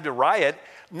free time to riot.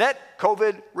 Net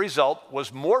COVID result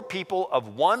was more people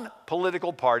of one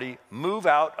political party move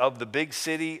out of the big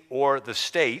city or the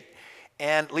state,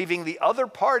 and leaving the other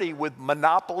party with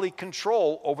monopoly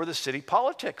control over the city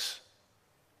politics.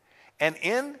 And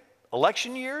in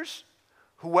election years,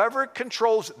 whoever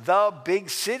controls the big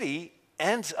city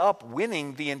ends up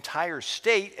winning the entire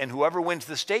state, and whoever wins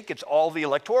the state gets all the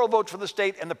electoral votes for the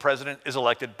state, and the president is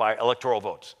elected by electoral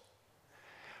votes.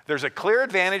 There's a clear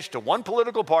advantage to one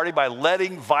political party by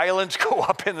letting violence go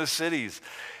up in the cities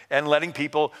and letting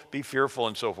people be fearful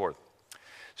and so forth.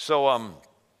 So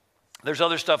there's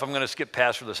other stuff I'm going to skip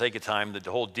past for the sake of time,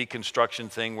 the whole deconstruction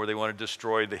thing where they want to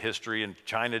destroy the history, and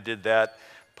China did that,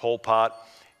 Pol Pot,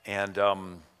 and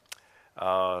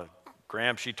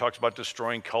Gramsci talks about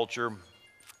destroying culture.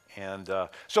 And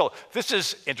so this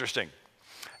is interesting,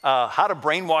 how to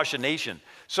brainwash a nation.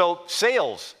 So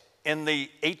sales in the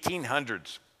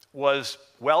 1800s was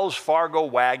Wells Fargo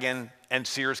wagon and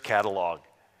Sears catalog.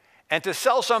 And to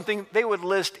sell something, they would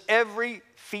list every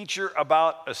feature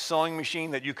about a sewing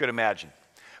machine that you could imagine.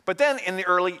 But then in the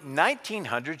early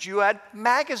 1900s, you had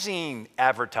magazine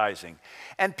advertising.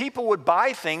 And people would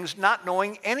buy things not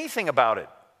knowing anything about it.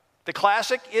 The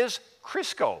classic is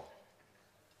Crisco.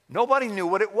 Nobody knew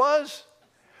what it was.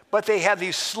 But they had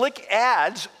these slick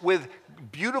ads with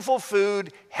beautiful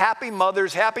food, happy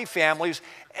mothers, happy families,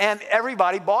 and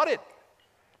everybody bought it.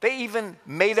 They even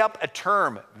made up a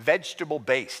term,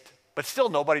 vegetable-based. But still,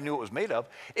 nobody knew what it was made of.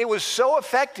 It was so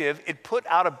effective, it put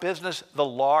out of business the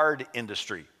lard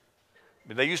industry.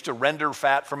 They used to render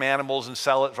fat from animals and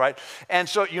sell it, right? And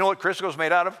so, you know what Crisco's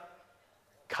made out of?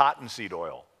 Cottonseed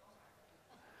oil.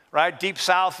 Right? Deep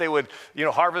south, they would,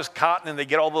 harvest cotton, and they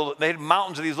had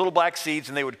mountains of these little black seeds,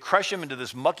 and they would crush them into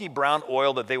this mucky brown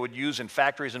oil that they would use in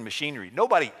factories and machinery.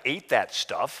 Nobody ate that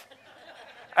stuff.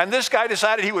 And this guy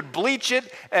decided he would bleach it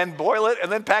and boil it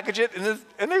and then package it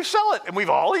and they sell it. And we've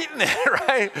all eaten it,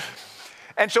 right?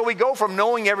 And so we go from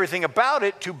knowing everything about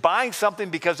it to buying something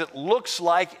because it looks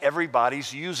like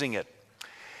everybody's using it.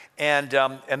 And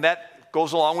that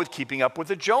goes along with keeping up with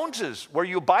the Joneses, where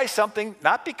you buy something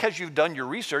not because you've done your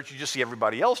research, you just see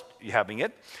everybody else having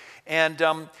it. And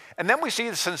then we see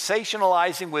the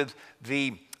sensationalizing with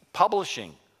the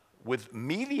publishing, with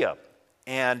media.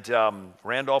 And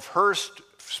Randolph Hearst,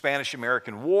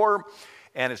 Spanish-American War,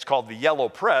 and it's called the Yellow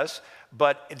Press.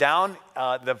 But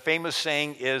the famous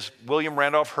saying is William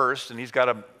Randolph Hearst, and he's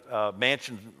got a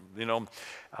mansion,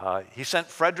 he sent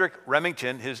Frederick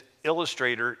Remington, his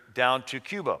illustrator, down to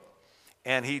Cuba.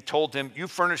 And he told him, you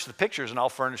furnish the pictures and I'll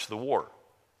furnish the war.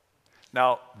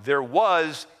 Now, there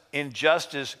was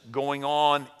injustice going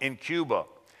on in Cuba.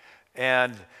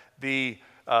 And they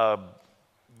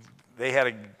had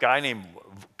a guy named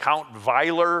Count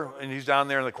Weiler, and he's down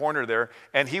there in the corner there,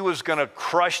 and he was going to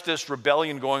crush this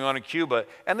rebellion going on in Cuba.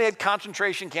 And they had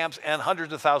concentration camps, and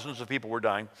hundreds of thousands of people were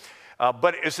dying.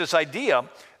 But it's this idea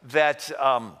that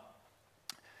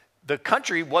the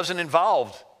country wasn't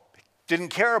involved, didn't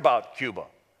care about Cuba.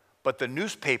 But the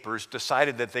newspapers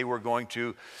decided that they were going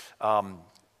to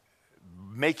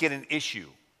make it an issue.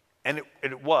 And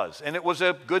it was. And it was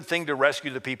a good thing to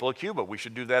rescue the people of Cuba. We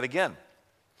should do that again.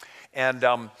 And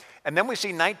then we see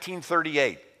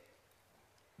 1938.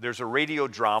 There's a radio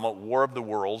drama, War of the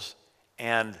Worlds,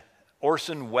 and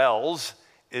Orson Welles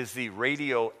is the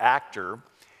radio actor,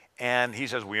 and he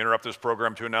says, we interrupt this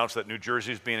program to announce that New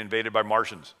Jersey is being invaded by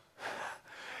Martians.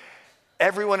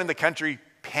 Everyone in the country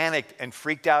panicked and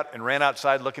freaked out and ran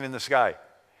outside looking in the sky.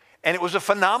 And it was a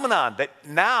phenomenon that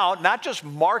now, not just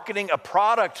marketing a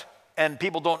product and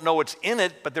people don't know what's in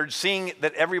it, but they're seeing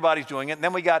that everybody's doing it. And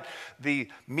then we got the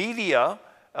media,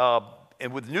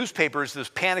 and with newspapers, this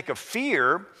panic of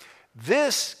fear.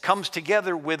 This comes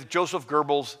together with Joseph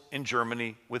Goebbels in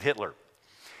Germany with Hitler.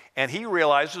 And he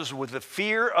realizes with the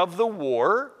fear of the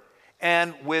war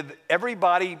and with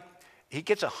everybody, he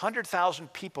gets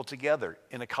 100,000 people together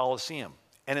in a Coliseum.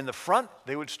 And in the front,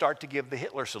 they would start to give the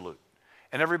Hitler salute.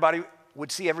 And everybody would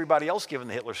see everybody else giving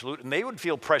the Hitler salute, and they would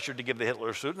feel pressured to give the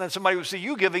Hitler salute, and then somebody would see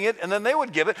you giving it, and then they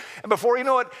would give it. And before you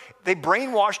know it, they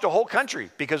brainwashed the whole country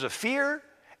because of fear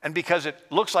and because it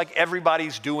looks like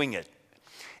everybody's doing it.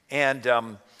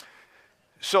 And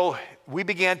so we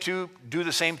began to do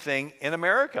the same thing in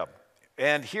America.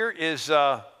 And here is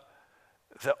the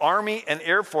Army and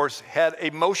Air Force had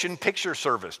a motion picture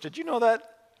service. Did you know that?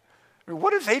 I mean,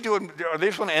 what did they do? Are they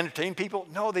just want to entertain people?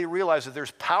 No, they realized that there's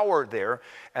power there,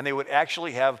 and they would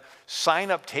actually have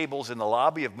sign-up tables in the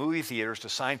lobby of movie theaters to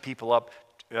sign people up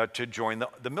to join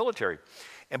the military.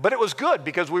 But it was good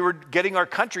because we were getting our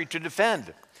country to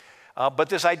defend. But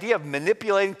this idea of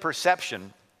manipulating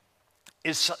perception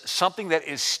is something that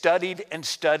is studied and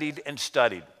studied and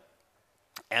studied.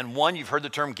 And one, you've heard the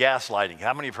term gaslighting.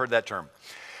 How many have heard that term?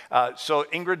 So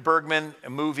Ingrid Bergman, a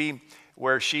movie,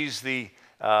 where she's the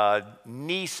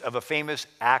niece of a famous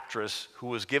actress who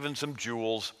was given some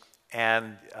jewels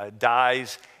and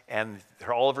dies, and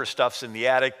all of her stuff's in the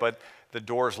attic, but the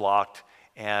door's locked,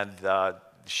 and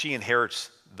she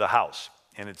inherits the house,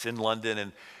 and it's in London,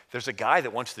 and there's a guy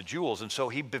that wants the jewels, and so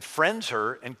he befriends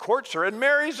her and courts her and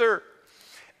marries her.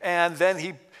 And then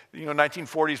he,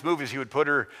 1940s movies, he would put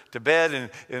her to bed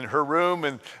in her room,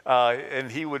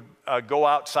 and he would go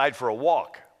outside for a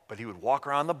walk. But he would walk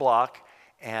around the block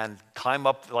and climb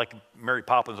up, like Mary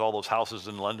Poppins, all those houses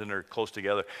in London are close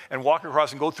together, and walk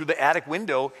across and go through the attic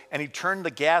window, and he'd turn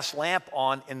the gas lamp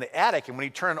on in the attic, and when he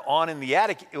turned on in the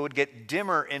attic, it would get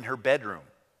dimmer in her bedroom.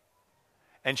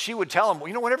 And she would tell him,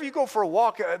 whenever you go for a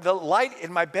walk, the light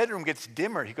in my bedroom gets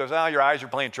dimmer. He goes, your eyes are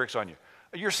playing tricks on you.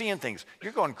 You're seeing things.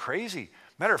 You're going crazy.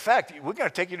 Matter of fact, we're going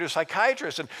to take you to a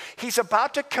psychiatrist. And he's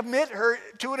about to commit her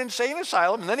to an insane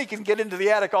asylum, and then he can get into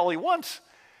the attic all he wants.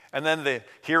 And then the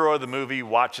hero of the movie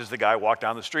watches the guy walk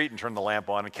down the street and turn the lamp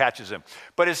on and catches him.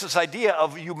 But it's this idea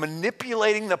of you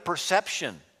manipulating the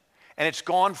perception. And it's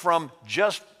gone from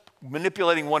just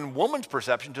manipulating one woman's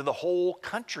perception to the whole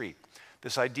country.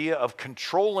 This idea of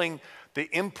controlling the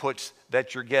inputs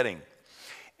that you're getting.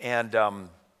 And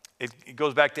it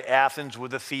goes back to Athens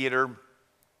with the theater.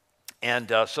 And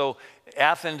so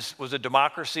Athens was a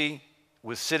democracy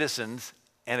with citizens.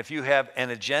 And if you have an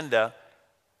agenda,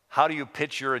 how do you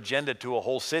pitch your agenda to a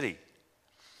whole city?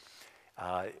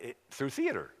 Through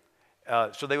theater.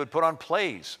 So they would put on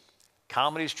plays,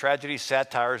 comedies, tragedies,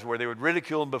 satires, where they would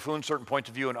ridicule and buffoon certain points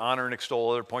of view and honor and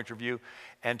extol other points of view.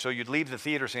 And so you'd leave the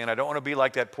theater saying, I don't want to be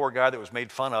like that poor guy that was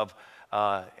made fun of.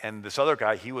 And this other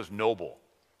guy, he was noble.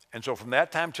 And so from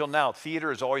that time till now,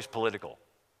 theater is always political.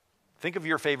 Think of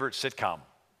your favorite sitcom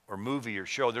or movie or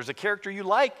show. There's a character you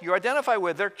like, you identify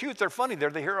with. They're cute, they're funny, they're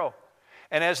the hero.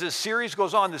 And as this series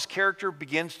goes on, this character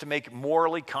begins to make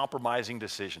morally compromising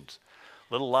decisions.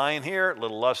 Little lying here,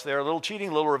 little lust there, a little cheating,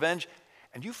 a little revenge,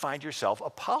 and you find yourself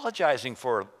apologizing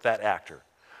for that actor.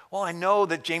 Well, I know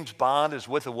that James Bond is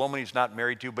with a woman he's not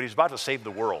married to, but he's about to save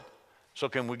the world. So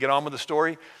can we get on with the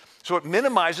story? So it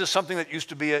minimizes something that used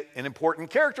to be an important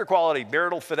character quality,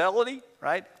 marital fidelity,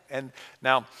 right? And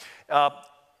now,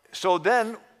 so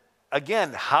then,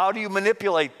 again, how do you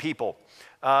manipulate people?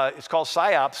 It's called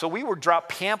PSYOP. So we would drop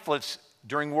pamphlets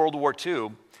during World War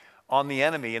II on the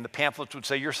enemy, and the pamphlets would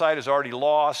say, your side is already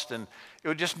lost, and it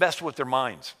would just mess with their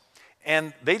minds.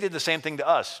 And they did the same thing to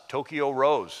us. Tokyo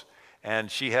Rose,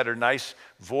 and she had her nice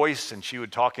voice, and she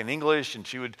would talk in English, and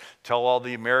she would tell all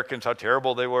the Americans how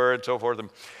terrible they were, and so forth.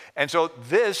 And so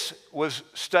this was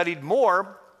studied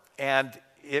more, and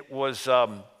it was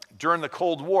during the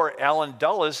Cold War, Allen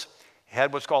Dulles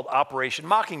had what's called Operation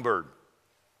Mockingbird.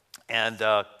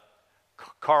 And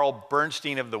Carl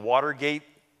Bernstein of the Watergate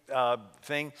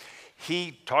thing,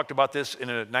 he talked about this in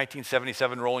a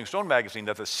 1977 Rolling Stone magazine,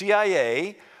 that the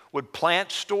CIA would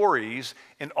plant stories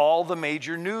in all the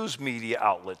major news media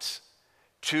outlets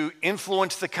to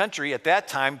influence the country at that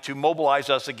time to mobilize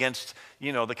us against,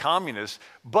 the communists.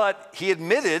 But he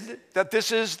admitted that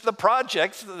this is the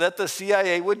project that the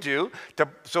CIA would do.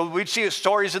 So we'd see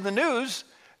stories in the news,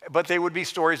 but they would be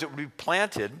stories that would be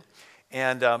planted.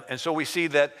 And so we see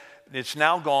that it's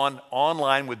now gone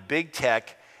online with big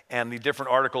tech and the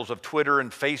different articles of Twitter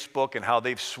and Facebook and how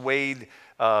they've swayed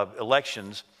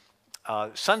elections.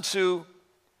 Sun Tzu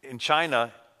in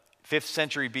China, 5th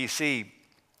century BC,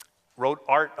 wrote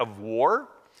Art of War.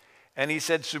 And he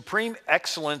said, supreme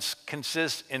excellence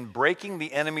consists in breaking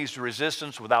the enemy's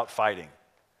resistance without fighting.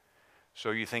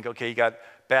 So you think, okay, you got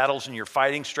battles in your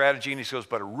fighting strategy. And he goes,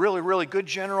 but a really, really good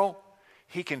general,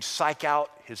 he can psych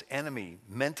out his enemy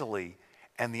mentally,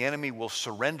 and the enemy will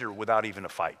surrender without even a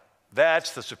fight.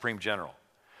 That's the supreme general.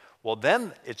 Well,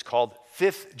 then it's called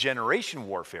 5th generation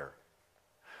warfare,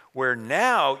 where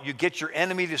now you get your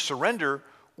enemy to surrender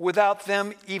without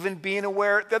them even being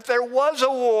aware that there was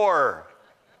a war.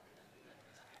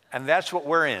 And that's what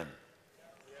we're in.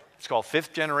 It's called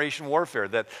 5th generation warfare,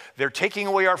 that they're taking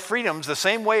away our freedoms the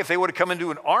same way if they would have come into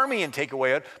an army and take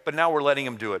away it, but now we're letting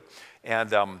them do it.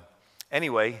 And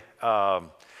anyway,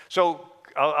 so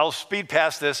I'll speed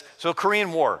past this. So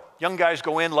Korean War, young guys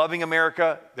go in loving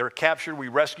America. They're captured. We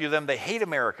rescue them. They hate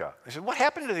America. I said, what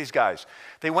happened to these guys?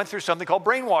 They went through something called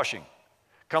brainwashing.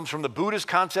 It comes from the Buddhist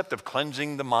concept of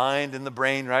cleansing the mind and the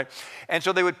brain, right? And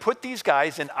so they would put these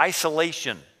guys in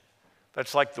isolation.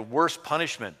 That's like the worst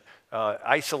punishment,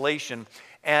 isolation.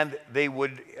 And they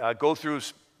would go through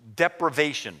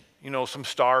deprivation, some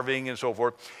starving and so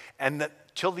forth. And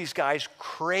till these guys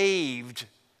craved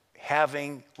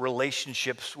having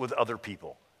relationships with other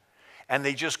people. and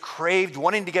they just craved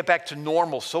wanting to get back to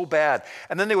normal so bad.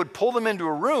 And then they would pull them into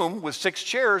a room with 6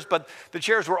 chairs, but the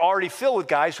chairs were already filled with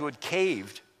guys who had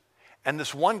caved. And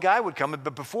this one guy would come,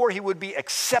 but before he would be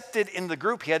accepted in the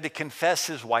group, he had to confess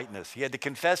his whiteness. He had to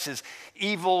confess his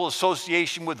evil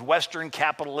association with Western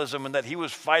capitalism and that he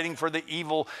was fighting for the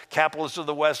evil capitalists of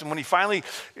the West. And when he finally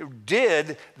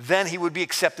did, then he would be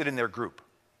accepted in their group.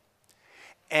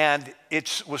 And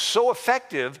it was so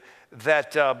effective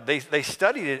that they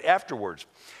studied it afterwards.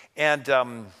 And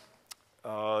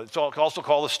it's also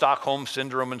called the Stockholm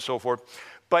Syndrome and so forth.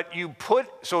 But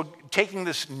so taking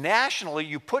this nationally,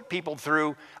 you put people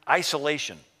through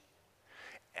isolation.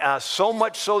 So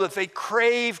much so that they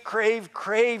crave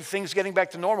things getting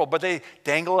back to normal. But they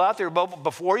dangle out there,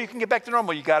 before you can get back to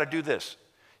normal, you got to do this.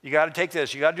 You got to take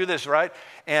this, you got to do this, right?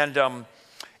 And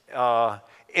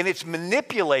it's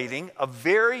manipulating a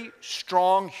very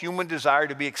strong human desire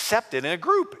to be accepted in a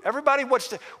group. Everybody, what's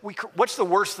the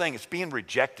worst thing? It's being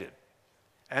rejected.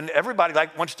 And everybody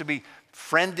wants to be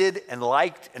friended and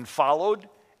liked and followed,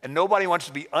 and nobody wants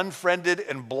to be unfriended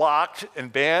and blocked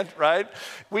and banned, right?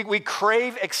 We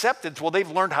crave acceptance. Well, they've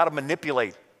learned how to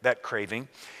manipulate that craving.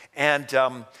 And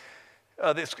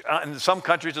in some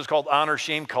countries, it's called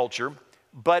honor-shame culture.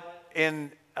 But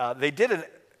they did an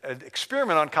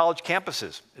experiment on college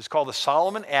campuses. It's called the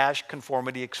Solomon Asch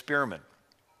Conformity Experiment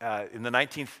in the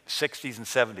 1960s and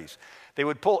 70s. They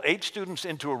would pull 8 students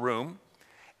into a room,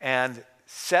 and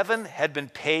 7 had been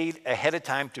paid ahead of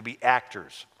time to be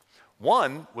actors.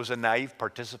 1 was a naive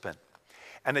participant.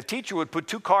 And the teacher would put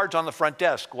 2 cards on the front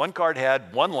desk. 1 card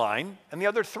had 1 line, and the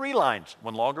other 3 lines,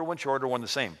 1 longer, 1 shorter, 1 the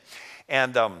same.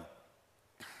 And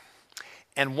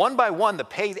one by one, the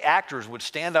paid actors would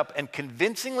stand up and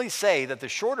convincingly say that the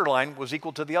shorter line was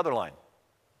equal to the other line.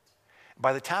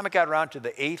 By the time it got around to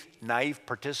the 8th naive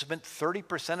participant,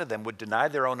 30% of them would deny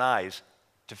their own eyes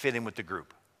to fit in with the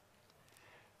group,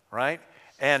 right?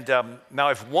 And now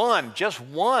if just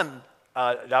one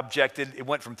objected, it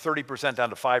went from 30% down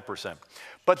to 5%.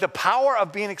 But the power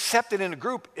of being accepted in a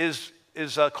group is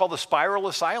called the spiral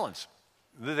of silence.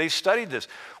 They studied this,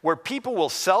 where people will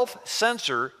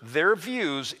self-censor their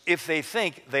views if they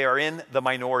think they are in the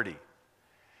minority.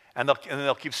 And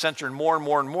they'll keep censoring more and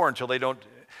more and more until they don't.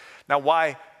 Now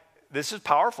why? This is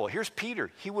powerful. Here's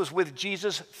Peter. He was with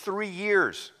Jesus 3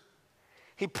 years.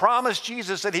 He promised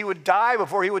Jesus that he would die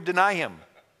before he would deny him.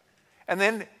 And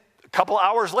then a couple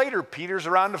hours later, Peter's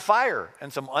around the fire,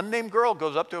 and some unnamed girl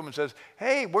goes up to him and says,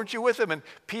 "Hey, weren't you with him?" And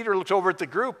Peter looks over at the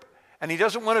group, and he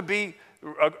doesn't want to be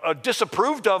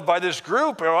disapproved of by this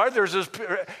group. Right?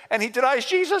 And he denies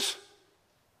Jesus.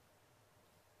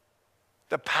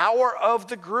 The power of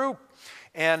the group.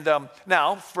 And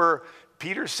now, for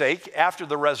Peter's sake, after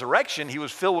the resurrection, he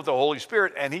was filled with the Holy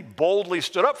Spirit, and he boldly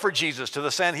stood up for Jesus to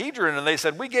the Sanhedrin, and they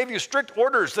said, "We gave you strict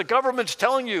orders. The government's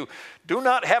telling you, do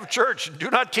not have church, do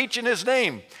not teach in his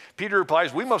name." Peter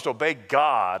replies, "We must obey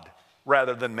God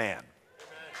rather than man."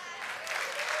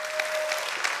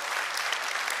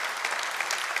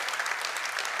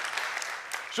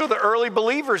 So the early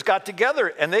believers got together,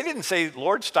 and they didn't say,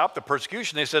 "Lord, stop the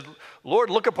persecution." They said, "Lord,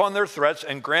 look upon their threats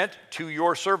and grant to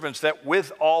your servants that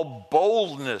with all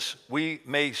boldness we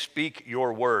may speak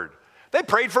your word." They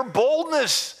prayed for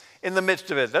boldness in the midst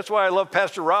of it. That's why I love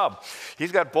Pastor Rob.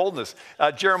 He's got boldness.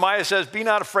 Jeremiah says, "Be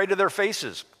not afraid of their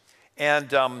faces." And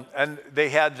they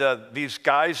had these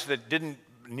guys that didn't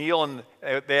kneel, and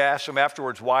they asked him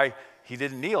afterwards why he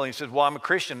didn't kneel. And he said, "Well, I'm a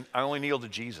Christian. I only kneel to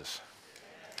Jesus."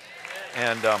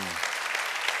 And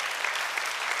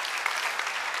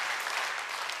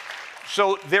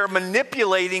so they're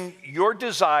manipulating your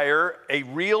desire, a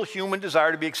real human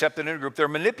desire to be accepted in a group. They're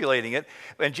manipulating it.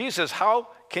 And Jesus says, "How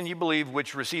can you believe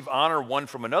which receive honor one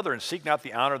from another and seek not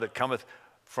the honor that cometh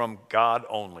from God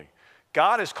only?"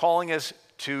 God is calling us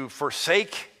to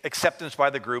forsake acceptance by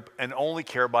the group and only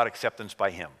care about acceptance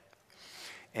by him.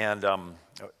 And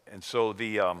so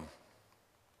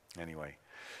anyway.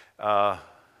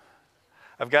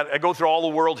 I go through all the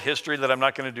world history that I'm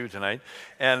not going to do tonight.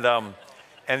 And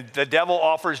the devil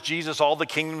offers Jesus all the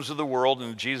kingdoms of the world,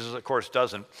 and Jesus, of course,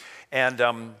 doesn't.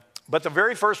 But the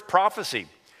very first prophecy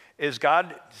is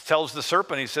God tells the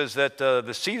serpent, he says that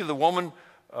the seed of the woman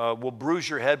will bruise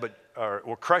your head, or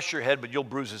will crush your head, but you'll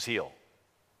bruise his heel.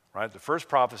 Right? The first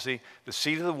prophecy, the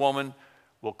seed of the woman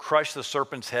will crush the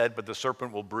serpent's head, but the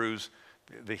serpent will bruise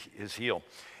his heel.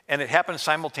 And it happens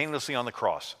simultaneously on the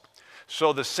cross.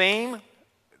 So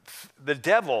the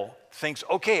devil thinks,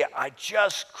 "Okay, I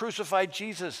just crucified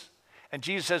Jesus." And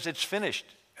Jesus says, "It's finished."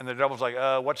 And the devil's like,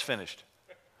 "What's finished?"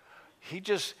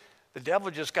 The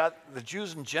devil just got the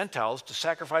Jews and Gentiles to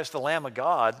sacrifice the Lamb of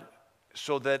God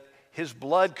so that his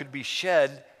blood could be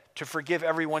shed to forgive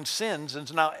everyone's sins. And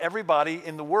so now everybody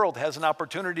in the world has an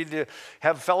opportunity to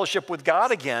have fellowship with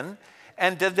God again.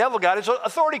 And the devil got his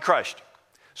authority crushed.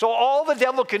 So all the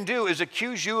devil can do is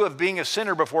accuse you of being a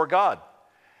sinner before God.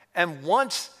 And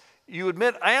once you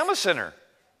admit, I am a sinner,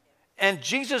 and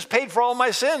Jesus paid for all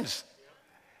my sins.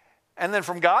 And then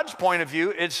from God's point of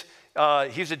view, it's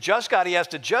he's a just God, he has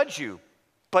to judge you.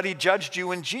 But he judged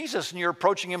you in Jesus, and you're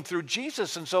approaching him through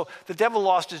Jesus. And so the devil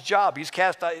lost his job. He's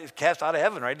cast out of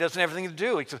heaven, right? He doesn't have anything to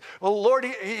do. He says, well, Lord,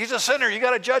 he's a sinner. You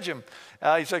got to judge him.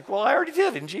 He's like, well, I already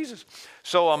did in Jesus.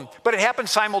 So, but it happened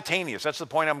simultaneous. That's the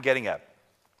point I'm getting at.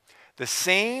 The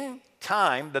same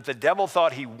time that the devil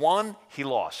thought he won, he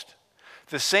lost.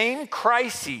 The same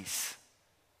crises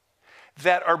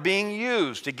that are being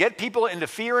used to get people into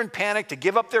fear and panic, to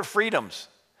give up their freedoms,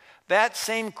 that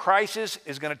same crisis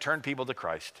is going to turn people to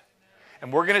Christ.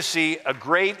 And we're going to see a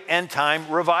great end time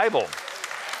revival.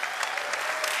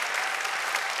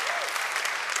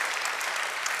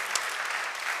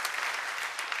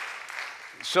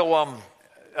 So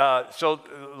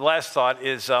last thought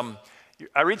is,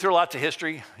 I read through lots of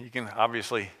history, you can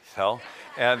obviously tell.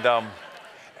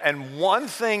 And one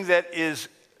thing that is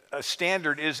a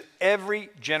standard is every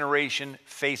generation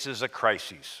faces a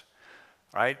crisis.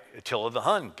 Right? Attila the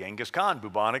Hun, Genghis Khan,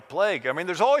 bubonic plague. I mean,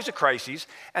 there's always a crisis,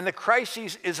 and the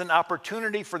crisis is an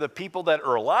opportunity for the people that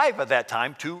are alive at that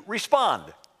time to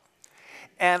respond.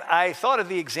 And I thought of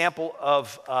the example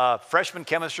of freshman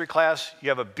chemistry class. You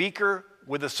have a beaker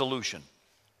with a solution,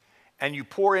 and you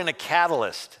pour in a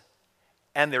catalyst,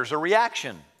 and there's a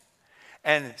reaction.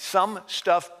 And some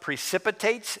stuff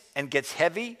precipitates and gets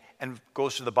heavy and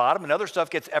goes to the bottom, and other stuff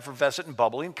gets effervescent and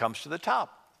bubbly and comes to the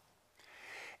top.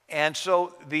 And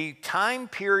so the time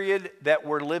period that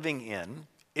we're living in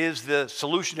is the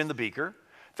solution in the beaker.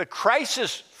 The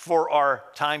crisis for our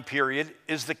time period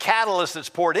is the catalyst that's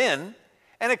poured in,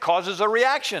 and it causes a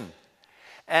reaction.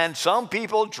 And some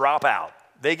people drop out.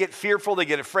 They get fearful, they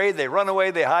get afraid, they run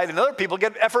away, they hide, and other people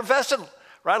get effervescent,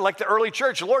 right? Like the early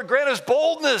church. Lord, grant us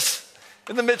boldness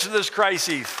in the midst of this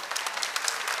crisis.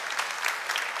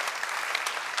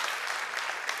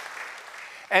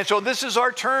 And so this is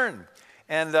our turn.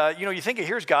 And, you think,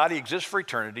 here's God. He exists for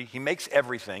eternity. He makes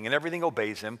everything, and everything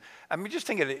obeys him. I mean, just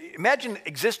think of it. Imagine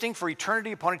existing for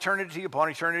eternity upon eternity upon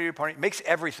eternity upon eternity. Makes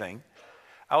everything.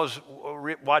 I was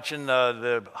watching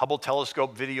the Hubble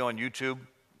telescope video on YouTube.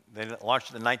 They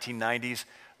launched in the 1990s.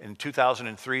 In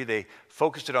 2003, they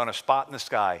focused it on a spot in the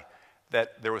sky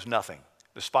that there was nothing.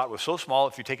 The spot was so small,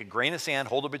 if you take a grain of sand,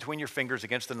 hold it between your fingers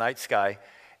against the night sky,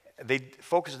 they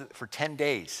focused it for 10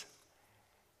 days.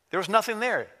 There was nothing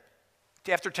there.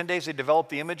 After 10 days, they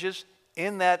developed the images.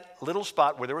 In that little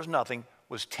spot where there was nothing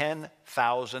was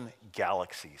 10,000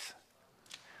 galaxies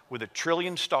with 1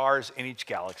 trillion stars in each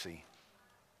galaxy.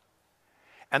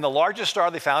 And the largest star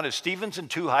they found is Stephenson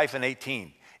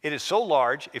 2-18. It is so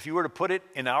large, if you were to put it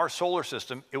in our solar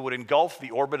system, it would engulf the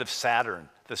orbit of Saturn,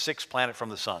 the 6th planet from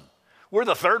the sun. We're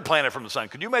the 3rd planet from the sun.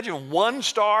 Could you imagine one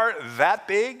star that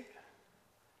big?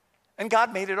 And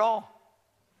God made it all.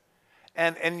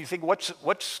 And you think, what's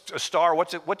a star?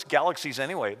 What's galaxies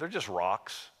anyway? They're just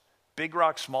rocks. Big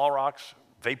rocks, small rocks,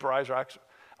 vaporized rocks.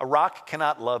 A rock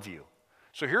cannot love you.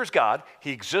 So here's God.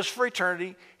 He exists for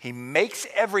eternity. He makes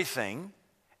everything,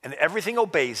 and everything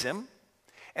obeys him.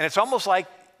 And it's almost like,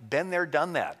 been there,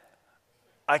 done that.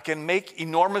 I can make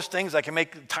enormous things. I can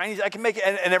make tiny,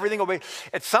 and everything obeys.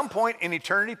 At some point in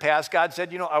eternity past, God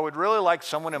said, I would really like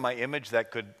someone in my image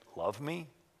that could love me.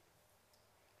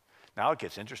 Now it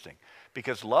gets interesting.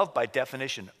 Because love, by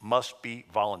definition, must be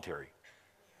voluntary.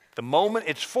 The moment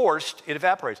it's forced, it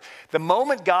evaporates. The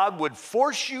moment God would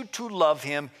force you to love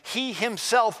him, he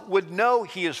himself would know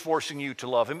he is forcing you to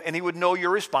love him, and he would know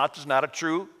your response is not a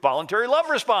true voluntary love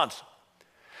response.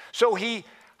 So he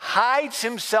hides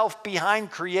himself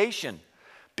behind creation.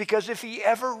 Because if he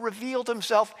ever revealed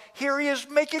himself, here he is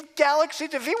making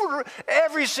galaxies. If he were,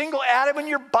 every single atom in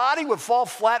your body would fall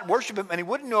flat and worship him, and he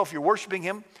wouldn't know if you're worshiping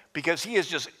him because he is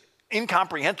just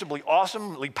incomprehensibly,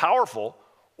 awesomely powerful,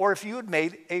 or if you had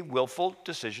made a willful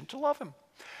decision to love him.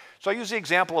 So I use the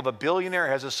example of a billionaire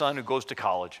has a son who goes to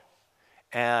college,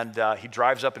 and he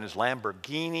drives up in his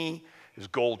Lamborghini, his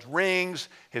gold rings,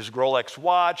 his Rolex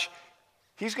watch.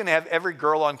 He's going to have every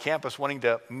girl on campus wanting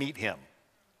to meet him.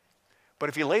 But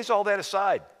if he lays all that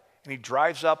aside and he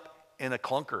drives up in a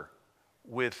clunker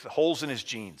with holes in his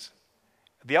jeans,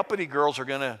 the uppity girls are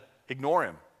going to ignore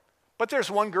him. But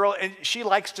there's one girl, and she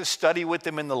likes to study with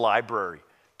him in the library.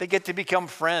 They get to become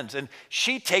friends, and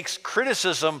she takes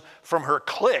criticism from her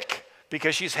clique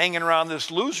because she's hanging around this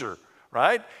loser,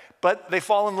 right? But they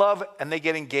fall in love and they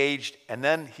get engaged. And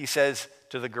then he says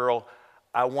to the girl,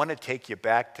 I want to take you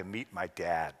back to meet my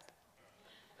dad.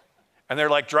 And they're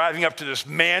like driving up to this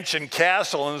mansion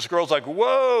castle. And this girl's like,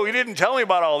 whoa, he didn't tell me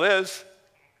about all this.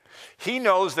 He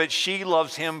knows that she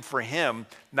loves him for him,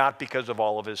 not because of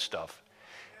all of his stuff.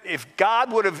 If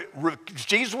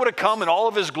Jesus would have come in all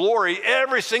of his glory,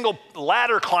 every single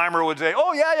ladder climber would say,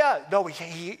 oh, yeah. No,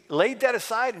 he laid that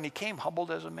aside and he came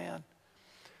humbled as a man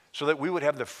so that we would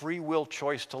have the free will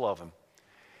choice to love him.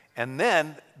 And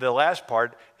then the last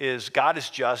part is God is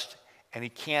just and he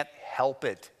can't help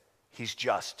it. He's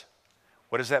just.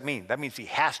 What does that mean? That means he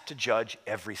has to judge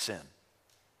every sin.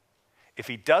 If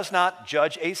he does not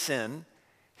judge a sin,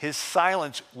 his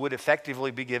silence would effectively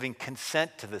be giving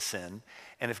consent to the sin.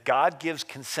 And if God gives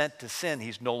consent to sin,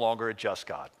 he's no longer a just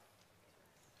God.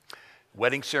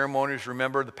 Wedding ceremonies,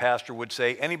 remember, the pastor would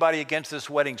say, anybody against this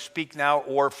wedding, speak now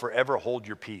or forever hold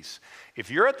your peace. If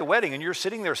you're at the wedding and you're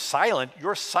sitting there silent,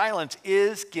 your silence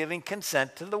is giving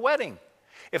consent to the wedding.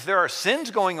 If there are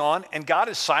sins going on and God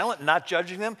is silent and not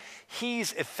judging them,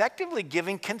 he's effectively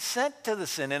giving consent to the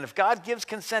sin. And if God gives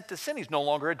consent to sin, he's no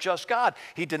longer a just God.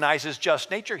 He denies his just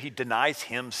nature. He denies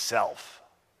himself.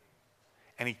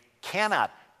 And he cannot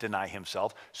deny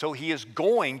himself, so he is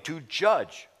going to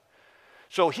judge.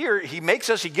 So here he gives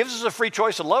us a free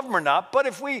choice to love him or not, but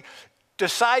if we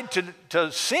decide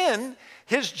to sin,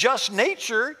 his just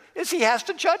nature is he has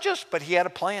to judge us, but he had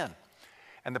a plan.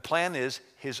 And the plan is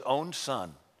his own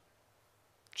son,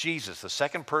 Jesus, the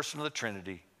second person of the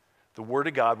Trinity, the Word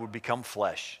of God, would become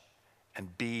flesh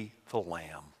and be the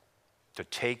Lamb to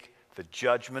take the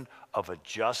judgment of a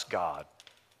just God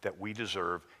that we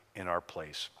deserve in our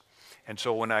place. And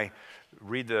so when I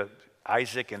read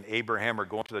Isaac and Abraham are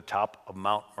going to the top of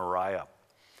Mount Moriah,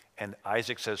 and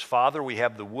Isaac says, Father, we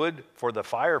have the wood for the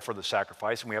fire for the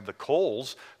sacrifice, and we have the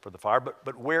coals for the fire,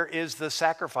 but where is the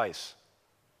sacrifice?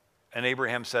 And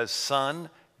Abraham says, Son,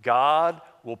 God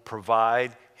will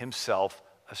provide himself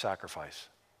a sacrifice.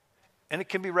 And it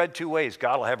can be read two ways.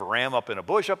 God will have a ram up in a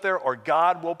bush up there, or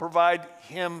God will provide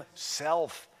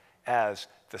himself as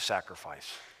the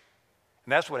sacrifice.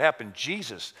 And that's what happened.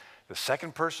 Jesus, the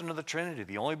second person of the Trinity,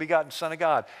 the only begotten Son of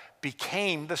God,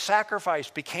 became the sacrifice,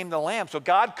 became the lamb. So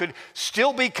God could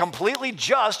still be completely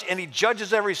just, and he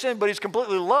judges every sin, but he's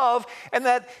completely love, and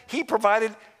that he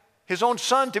provided his own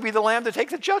son to be the lamb to take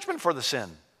the judgment for the sin.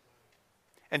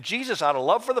 And Jesus, out of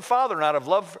love for the Father and out of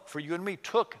love for you and me,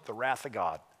 took the wrath of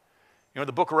God. You know,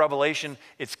 the book of Revelation,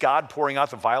 it's God pouring out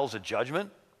the vials of judgment,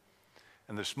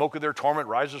 and the smoke of their torment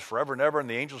rises forever and ever, and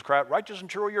the angels cry out, righteous and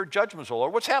true are your judgments, O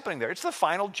Lord. What's happening there? It's the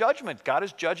final judgment. God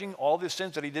is judging all the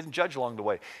sins that he didn't judge along the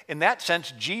way. In that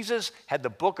sense, Jesus had the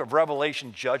book of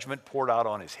Revelation judgment poured out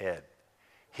on his head.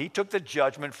 He took the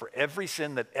judgment for every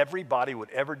sin that everybody would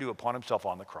ever do upon himself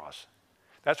on the cross.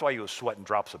 That's why he was sweating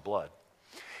drops of blood.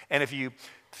 And if you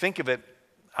think of it,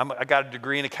 I got a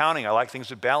degree in accounting. I like things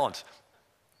that balance.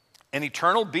 An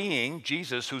eternal being,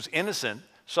 Jesus, who's innocent,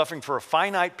 suffering for a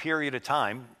finite period of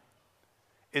time,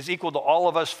 is equal to all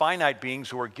of us finite beings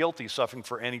who are guilty, suffering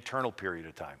for an eternal period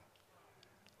of time.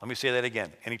 Let me say that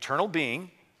again. An eternal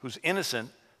being who's innocent,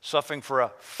 suffering for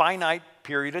a finite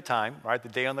period of time, right, the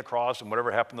day on the cross and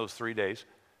whatever happened those 3 days,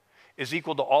 is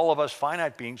equal to all of us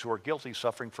finite beings who are guilty,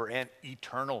 suffering for an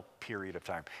eternal period of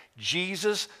time.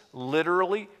 Jesus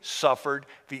literally suffered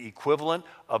the equivalent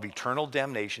of eternal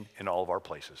damnation in all of our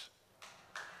places.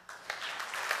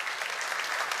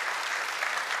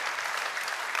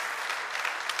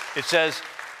 It says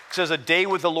a day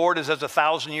with the Lord is as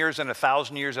 1,000 years, and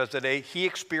 1,000 years as a day. He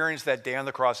experienced that day on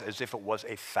the cross as if it was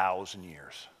 1,000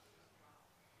 years.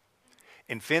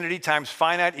 Infinity times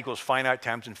finite equals finite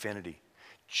times infinity.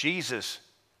 Jesus,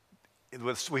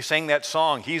 we sang that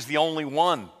song, he's the only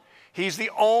one. He's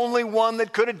the only one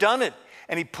that could have done it.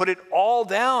 And he put it all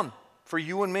down for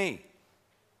you and me.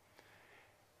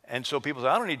 And so people say,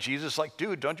 I don't need Jesus. Like,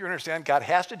 dude, don't you understand? God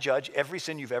has to judge every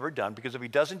sin you've ever done, because if he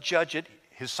doesn't judge it,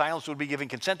 his silence would be giving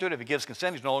consent to it. If he gives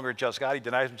consent, he's no longer a just God. He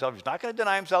denies himself. He's not going to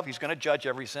deny himself. He's going to judge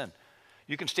every sin.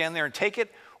 You can stand there and take it,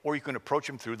 or you can approach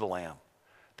him through the Lamb,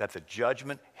 that the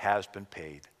judgment has been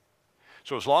paid.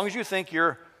 So as long as you think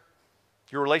your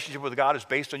relationship with God is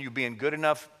based on you being good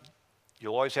enough,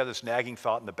 you'll always have this nagging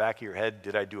thought in the back of your head,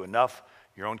 did I do enough?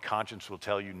 Your own conscience will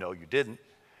tell you, no, you didn't.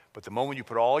 But the moment you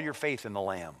put all your faith in the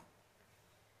Lamb.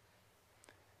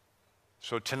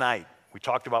 So tonight, we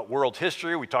talked about world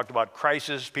history, we talked about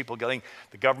crisis, people getting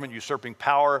the government usurping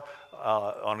power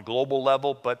on a global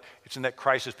level, but it's in that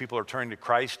crisis people are turning to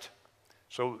Christ.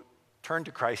 So turn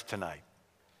to Christ tonight.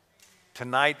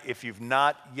 Tonight, if you've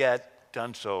not yet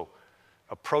done so,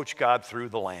 approach God through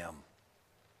the Lamb.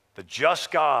 The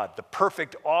just God, the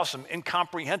perfect, awesome,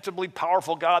 incomprehensibly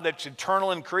powerful God that's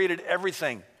eternal and created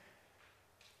everything,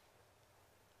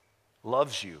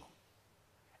 loves you.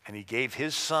 And he gave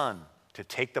his son to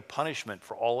take the punishment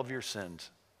for all of your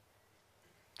sins.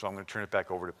 So I'm going to turn it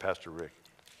back over to Pastor Rick.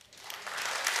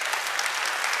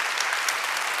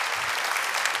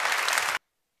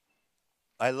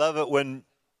 I love it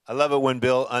when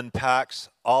Bill unpacks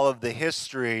all of the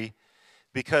history,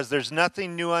 because there's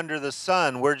nothing new under the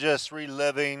sun. We're just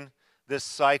reliving this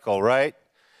cycle, right?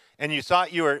 And you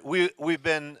thought we've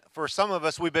been, for some of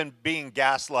us, we've been being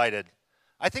gaslighted.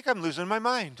 I think I'm losing my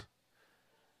mind.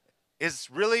 Is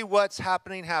really what's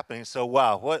happening? So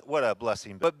wow, what a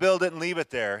blessing. But Bill didn't leave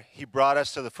it there. He brought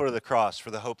us to the foot of the cross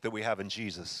for the hope that we have in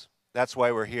Jesus. That's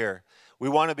why we're here. We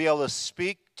want to be able to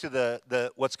speak to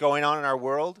the what's going on in our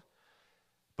world,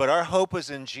 but our hope is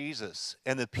in Jesus.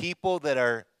 And the people that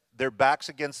are their backs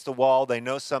against the wall, they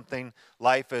know something,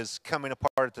 life is coming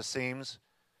apart at the seams.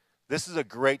 This is a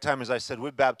great time. As I said,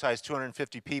 we've baptized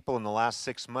 250 people in the last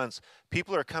 6 months.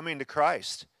 People are coming to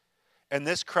Christ. And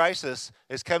this crisis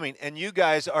is coming. And you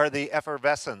guys are the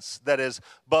effervescence that is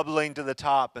bubbling to the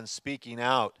top and speaking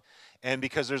out. And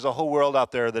because there's a whole world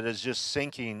out there that is just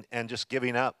sinking and just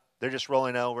giving up. They're just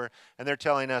rolling over, and they're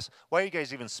telling us, why are you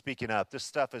guys even speaking up? This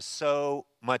stuff is so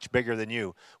much bigger than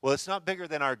you. Well, it's not bigger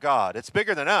than our God. It's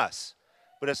bigger than us,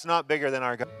 but it's not bigger than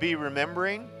our God. Be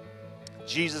remembering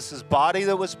Jesus' body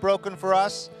that was broken for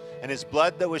us and his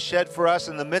blood that was shed for us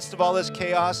in the midst of all this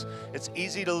chaos. It's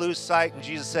easy to lose sight, and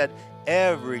Jesus said,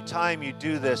 every time you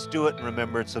do this, do it in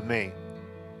remembrance of me.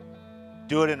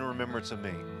 Do it in remembrance of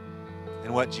me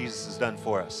and what Jesus has done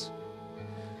for us.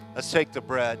 Let's take the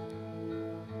bread.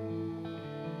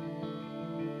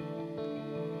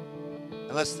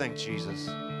 And let's thank Jesus.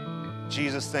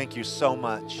 Jesus, thank you so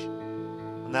much.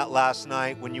 On that last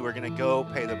night when you were going to go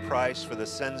pay the price for the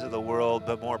sins of the world,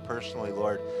 but more personally,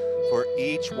 Lord, for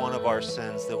each one of our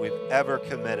sins that we've ever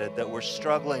committed, that we're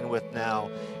struggling with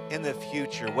now, in the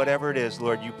future, whatever it is,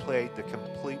 Lord, you paid the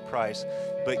complete price,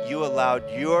 but you allowed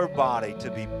your body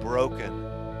to be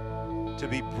broken, to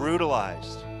be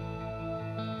brutalized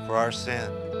for our sin,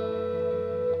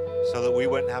 so that we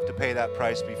wouldn't have to pay that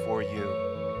price before you,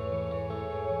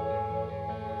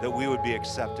 that we would be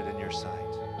accepted in your sight.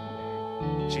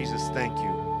 Jesus, thank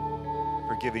you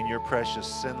for giving your precious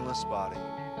sinless body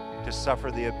to suffer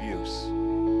the abuse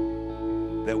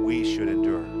that we should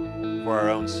endure for our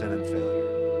own sin and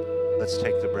failure. Let's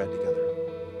take the bread together.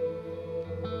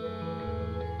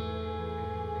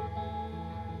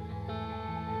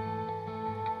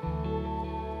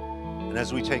 And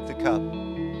as we take the cup,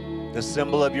 the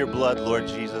symbol of your blood, Lord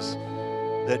Jesus,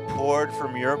 that poured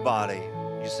from your body,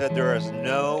 you said there is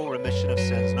no remission of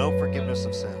sins, no forgiveness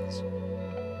of sins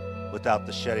without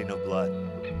the shedding of blood.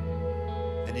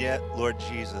 And yet, Lord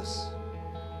Jesus,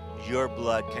 your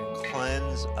blood can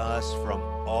cleanse us from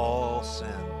all sin.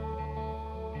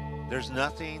 There's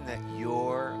nothing that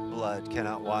your blood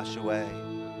cannot wash away.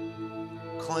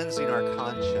 Cleansing our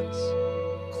conscience,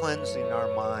 cleansing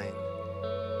our mind,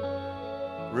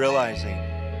 realizing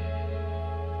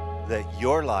that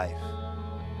your life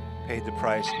paid the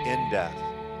price in death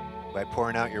by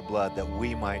pouring out your blood that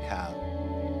we might have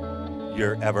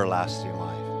your everlasting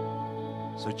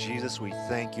life. So Jesus, we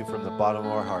thank you from the bottom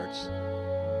of our hearts.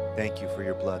 Thank you for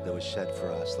your blood that was shed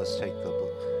for us. Let's take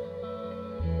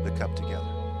the cup together.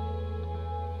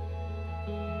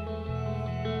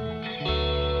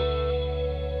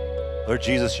 Lord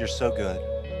Jesus, you're so good.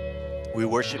 We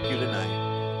worship you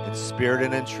tonight in spirit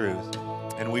and in truth.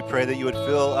 And we pray that you would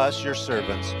fill us, your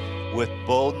servants, with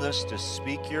boldness to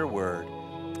speak your word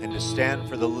and to stand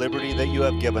for the liberty that you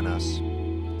have given us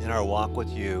in our walk with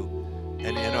you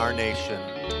and in our nation,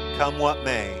 come what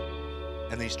may,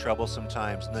 in these troublesome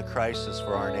times, in the crisis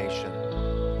for our nation.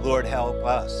 Lord, help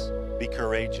us be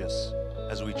courageous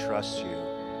as we trust you.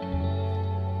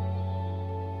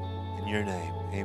 In your name.